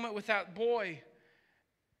that moment with that boy.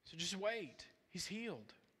 So just wait. He's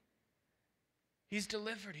healed. He's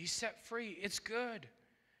delivered. He's set free. It's good.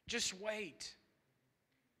 Just wait.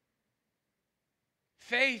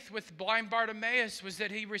 Faith with blind Bartimaeus was that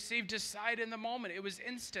he received his sight in the moment. It was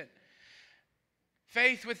instant.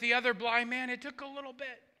 Faith with the other blind man, it took a little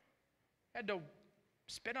bit. Had to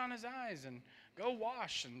spit on his eyes and go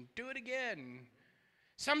wash and do it again.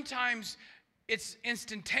 Sometimes it's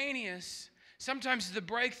instantaneous. Sometimes the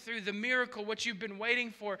breakthrough, the miracle, what you've been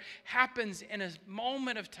waiting for, happens in a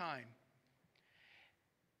moment of time.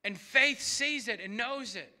 And faith sees it and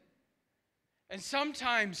knows it. And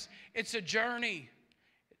sometimes it's a journey.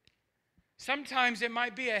 Sometimes it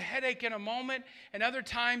might be a headache in a moment, and other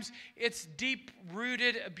times it's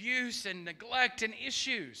deep-rooted abuse and neglect and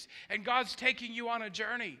issues, and God's taking you on a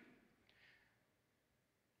journey.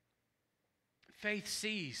 Faith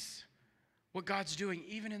sees what God's doing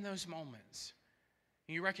even in those moments.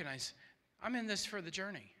 And you recognize, I'm in this for the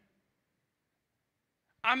journey.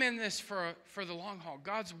 I'm in this for the long haul.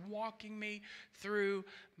 God's walking me through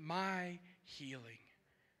my healing.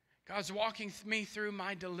 God's walking me through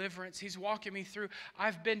my deliverance. He's walking me through.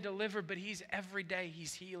 I've been delivered, but every day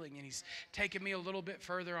He's healing, and He's taking me a little bit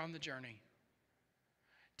further on the journey.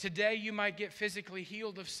 Today you might get physically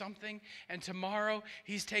healed of something, and tomorrow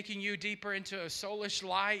He's taking you deeper into a soulish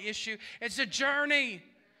lie issue. It's a journey.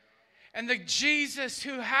 And the Jesus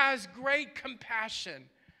who has great compassion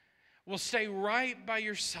will stay right by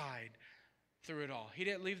your side through it all. He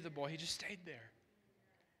didn't leave the boy. He just stayed there.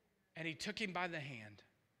 And He took him by the hand.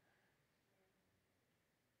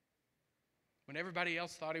 When everybody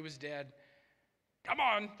else thought he was dead, come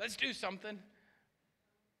on, let's do something.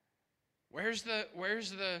 Where's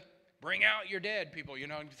the bring out your dead people,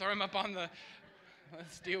 and throw him up on the,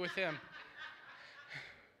 let's deal with him.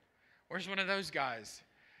 Where's one of those guys?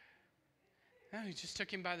 No, He just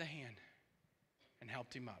took him by the hand and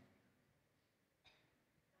helped him up.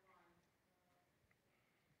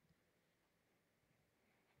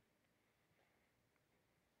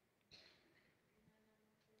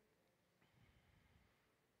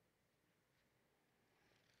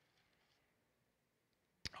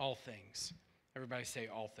 All things. Everybody say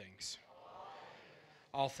all things.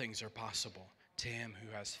 All things are possible to him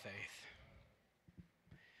who has faith.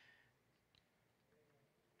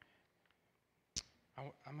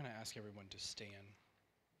 I'm going to ask everyone to stand.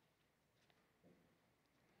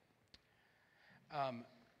 I'm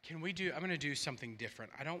going to do something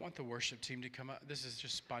different. I don't want the worship team to come up. This is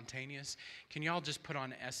just spontaneous. Can y'all just put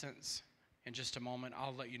on Essence in just a moment?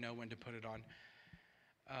 I'll let you know when to put it on.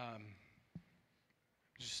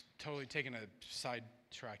 Just totally taking a side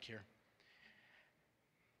track here.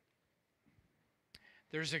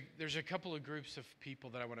 There's a couple of groups of people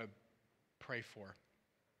that I want to pray for.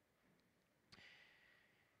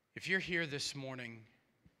 If you're here this morning,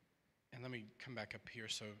 and let me come back up here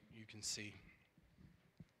so you can see.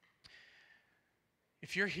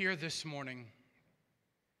 If you're here this morning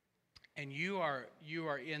and you are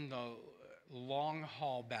in the long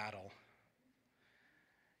haul battle,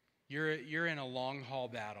 you're in a long haul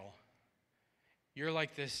battle. You're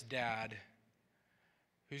like this dad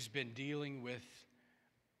who's been dealing with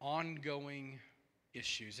ongoing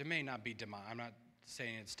issues. It may not be demonic. I'm not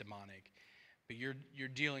saying it's demonic, but you're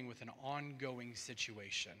dealing with an ongoing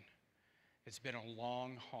situation. It's been a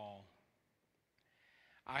long haul.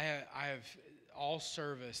 I have all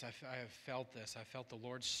service, I have felt this. I felt the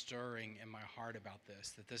Lord stirring in my heart about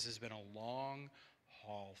this, that this has been a long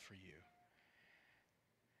haul for you.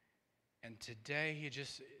 And today you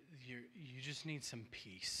just need some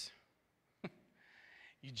peace.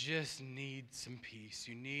 You just need some peace.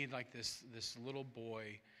 You need like this little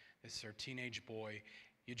boy, this our teenage boy.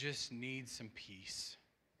 You just need some peace.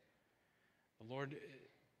 The Lord,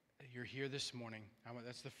 you're here this morning.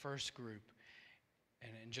 That's the first group.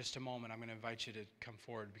 And in just a moment, I'm going to invite you to come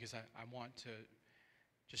forward because I want to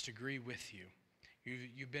just agree with you.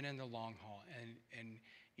 You've been in the long haul, and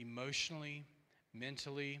emotionally,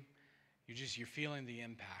 mentally, you're feeling the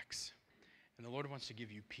impacts. And the Lord wants to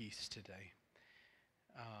give you peace today.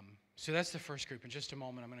 So that's the first group. In just a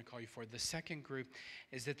moment, I'm going to call you forward. The second group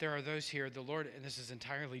is that there are those here, the Lord, and this is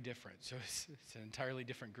entirely different. So it's an entirely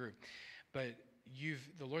different group. But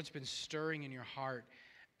the Lord's been stirring in your heart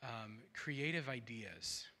creative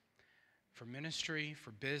ideas for ministry, for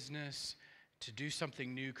business, to do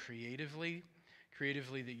something new creatively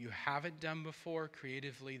that you haven't done before,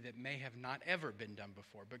 creatively that may have not ever been done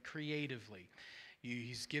before, but creatively.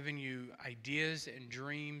 He's given you ideas and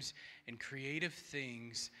dreams and creative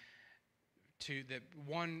things that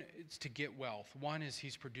one, it's to get wealth. One is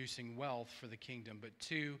he's producing wealth for the kingdom, but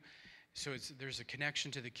two, so there's a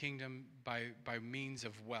connection to the kingdom by means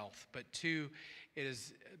of wealth. But two, it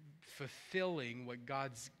is fulfilling what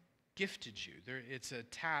God's gifted you. It's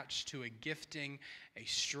attached to a gifting, a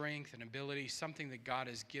strength, an ability, something that God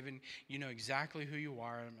has given. You know exactly who you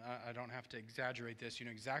are. I don't have to exaggerate this. You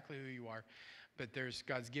know exactly who you are. But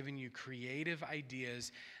God's given you creative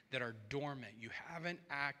ideas that are dormant. You haven't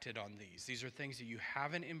acted on these. These are things that you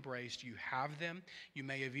haven't embraced. You have them. You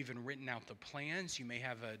may have even written out the plans. You may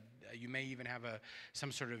even have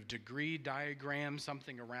some sort of degree diagram,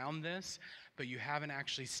 something around this, but you haven't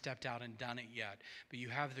actually stepped out and done it yet. But you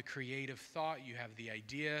have the creative thought, you have the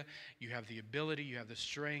idea, you have the ability, you have the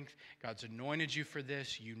strength. God's anointed you for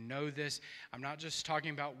this. You know this. I'm not just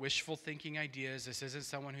talking about wishful thinking ideas. This isn't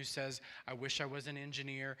someone who says, I wish I was an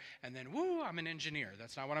engineer, and then, woo, I'm an engineer.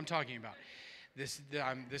 That's not what I'm talking about. This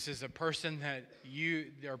is a person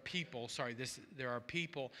there are people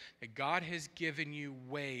that God has given you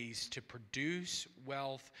ways to produce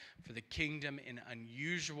wealth for the kingdom in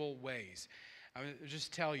unusual ways. I'll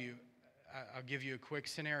just tell you, I'll give you a quick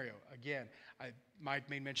scenario. Again, Mike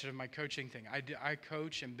made mention of my coaching thing. I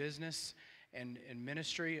coach in business and in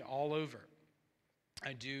ministry all over.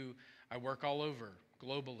 I work all over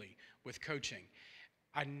globally with coaching.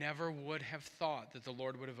 I never would have thought that the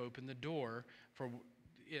Lord would have opened the door for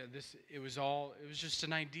this. It was just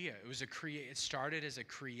an idea. It started as a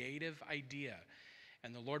creative idea,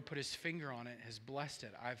 and the Lord put His finger on it, has blessed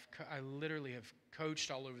it. I literally have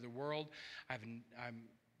coached all over the world. I'm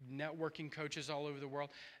networking coaches all over the world.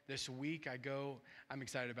 This week I'm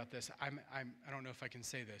excited about this. I don't know if I can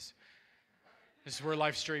say this. We're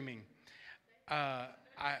live streaming. We're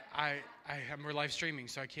live streaming,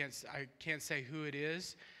 so I can't say who it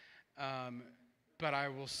is, but I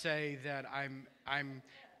will say that I'm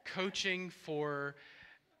coaching for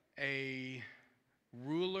a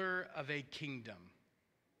ruler of a kingdom,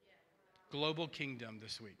 global kingdom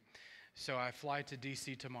this week. So I fly to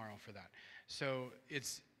DC tomorrow for that. So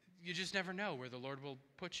you just never know where the Lord will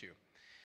put you.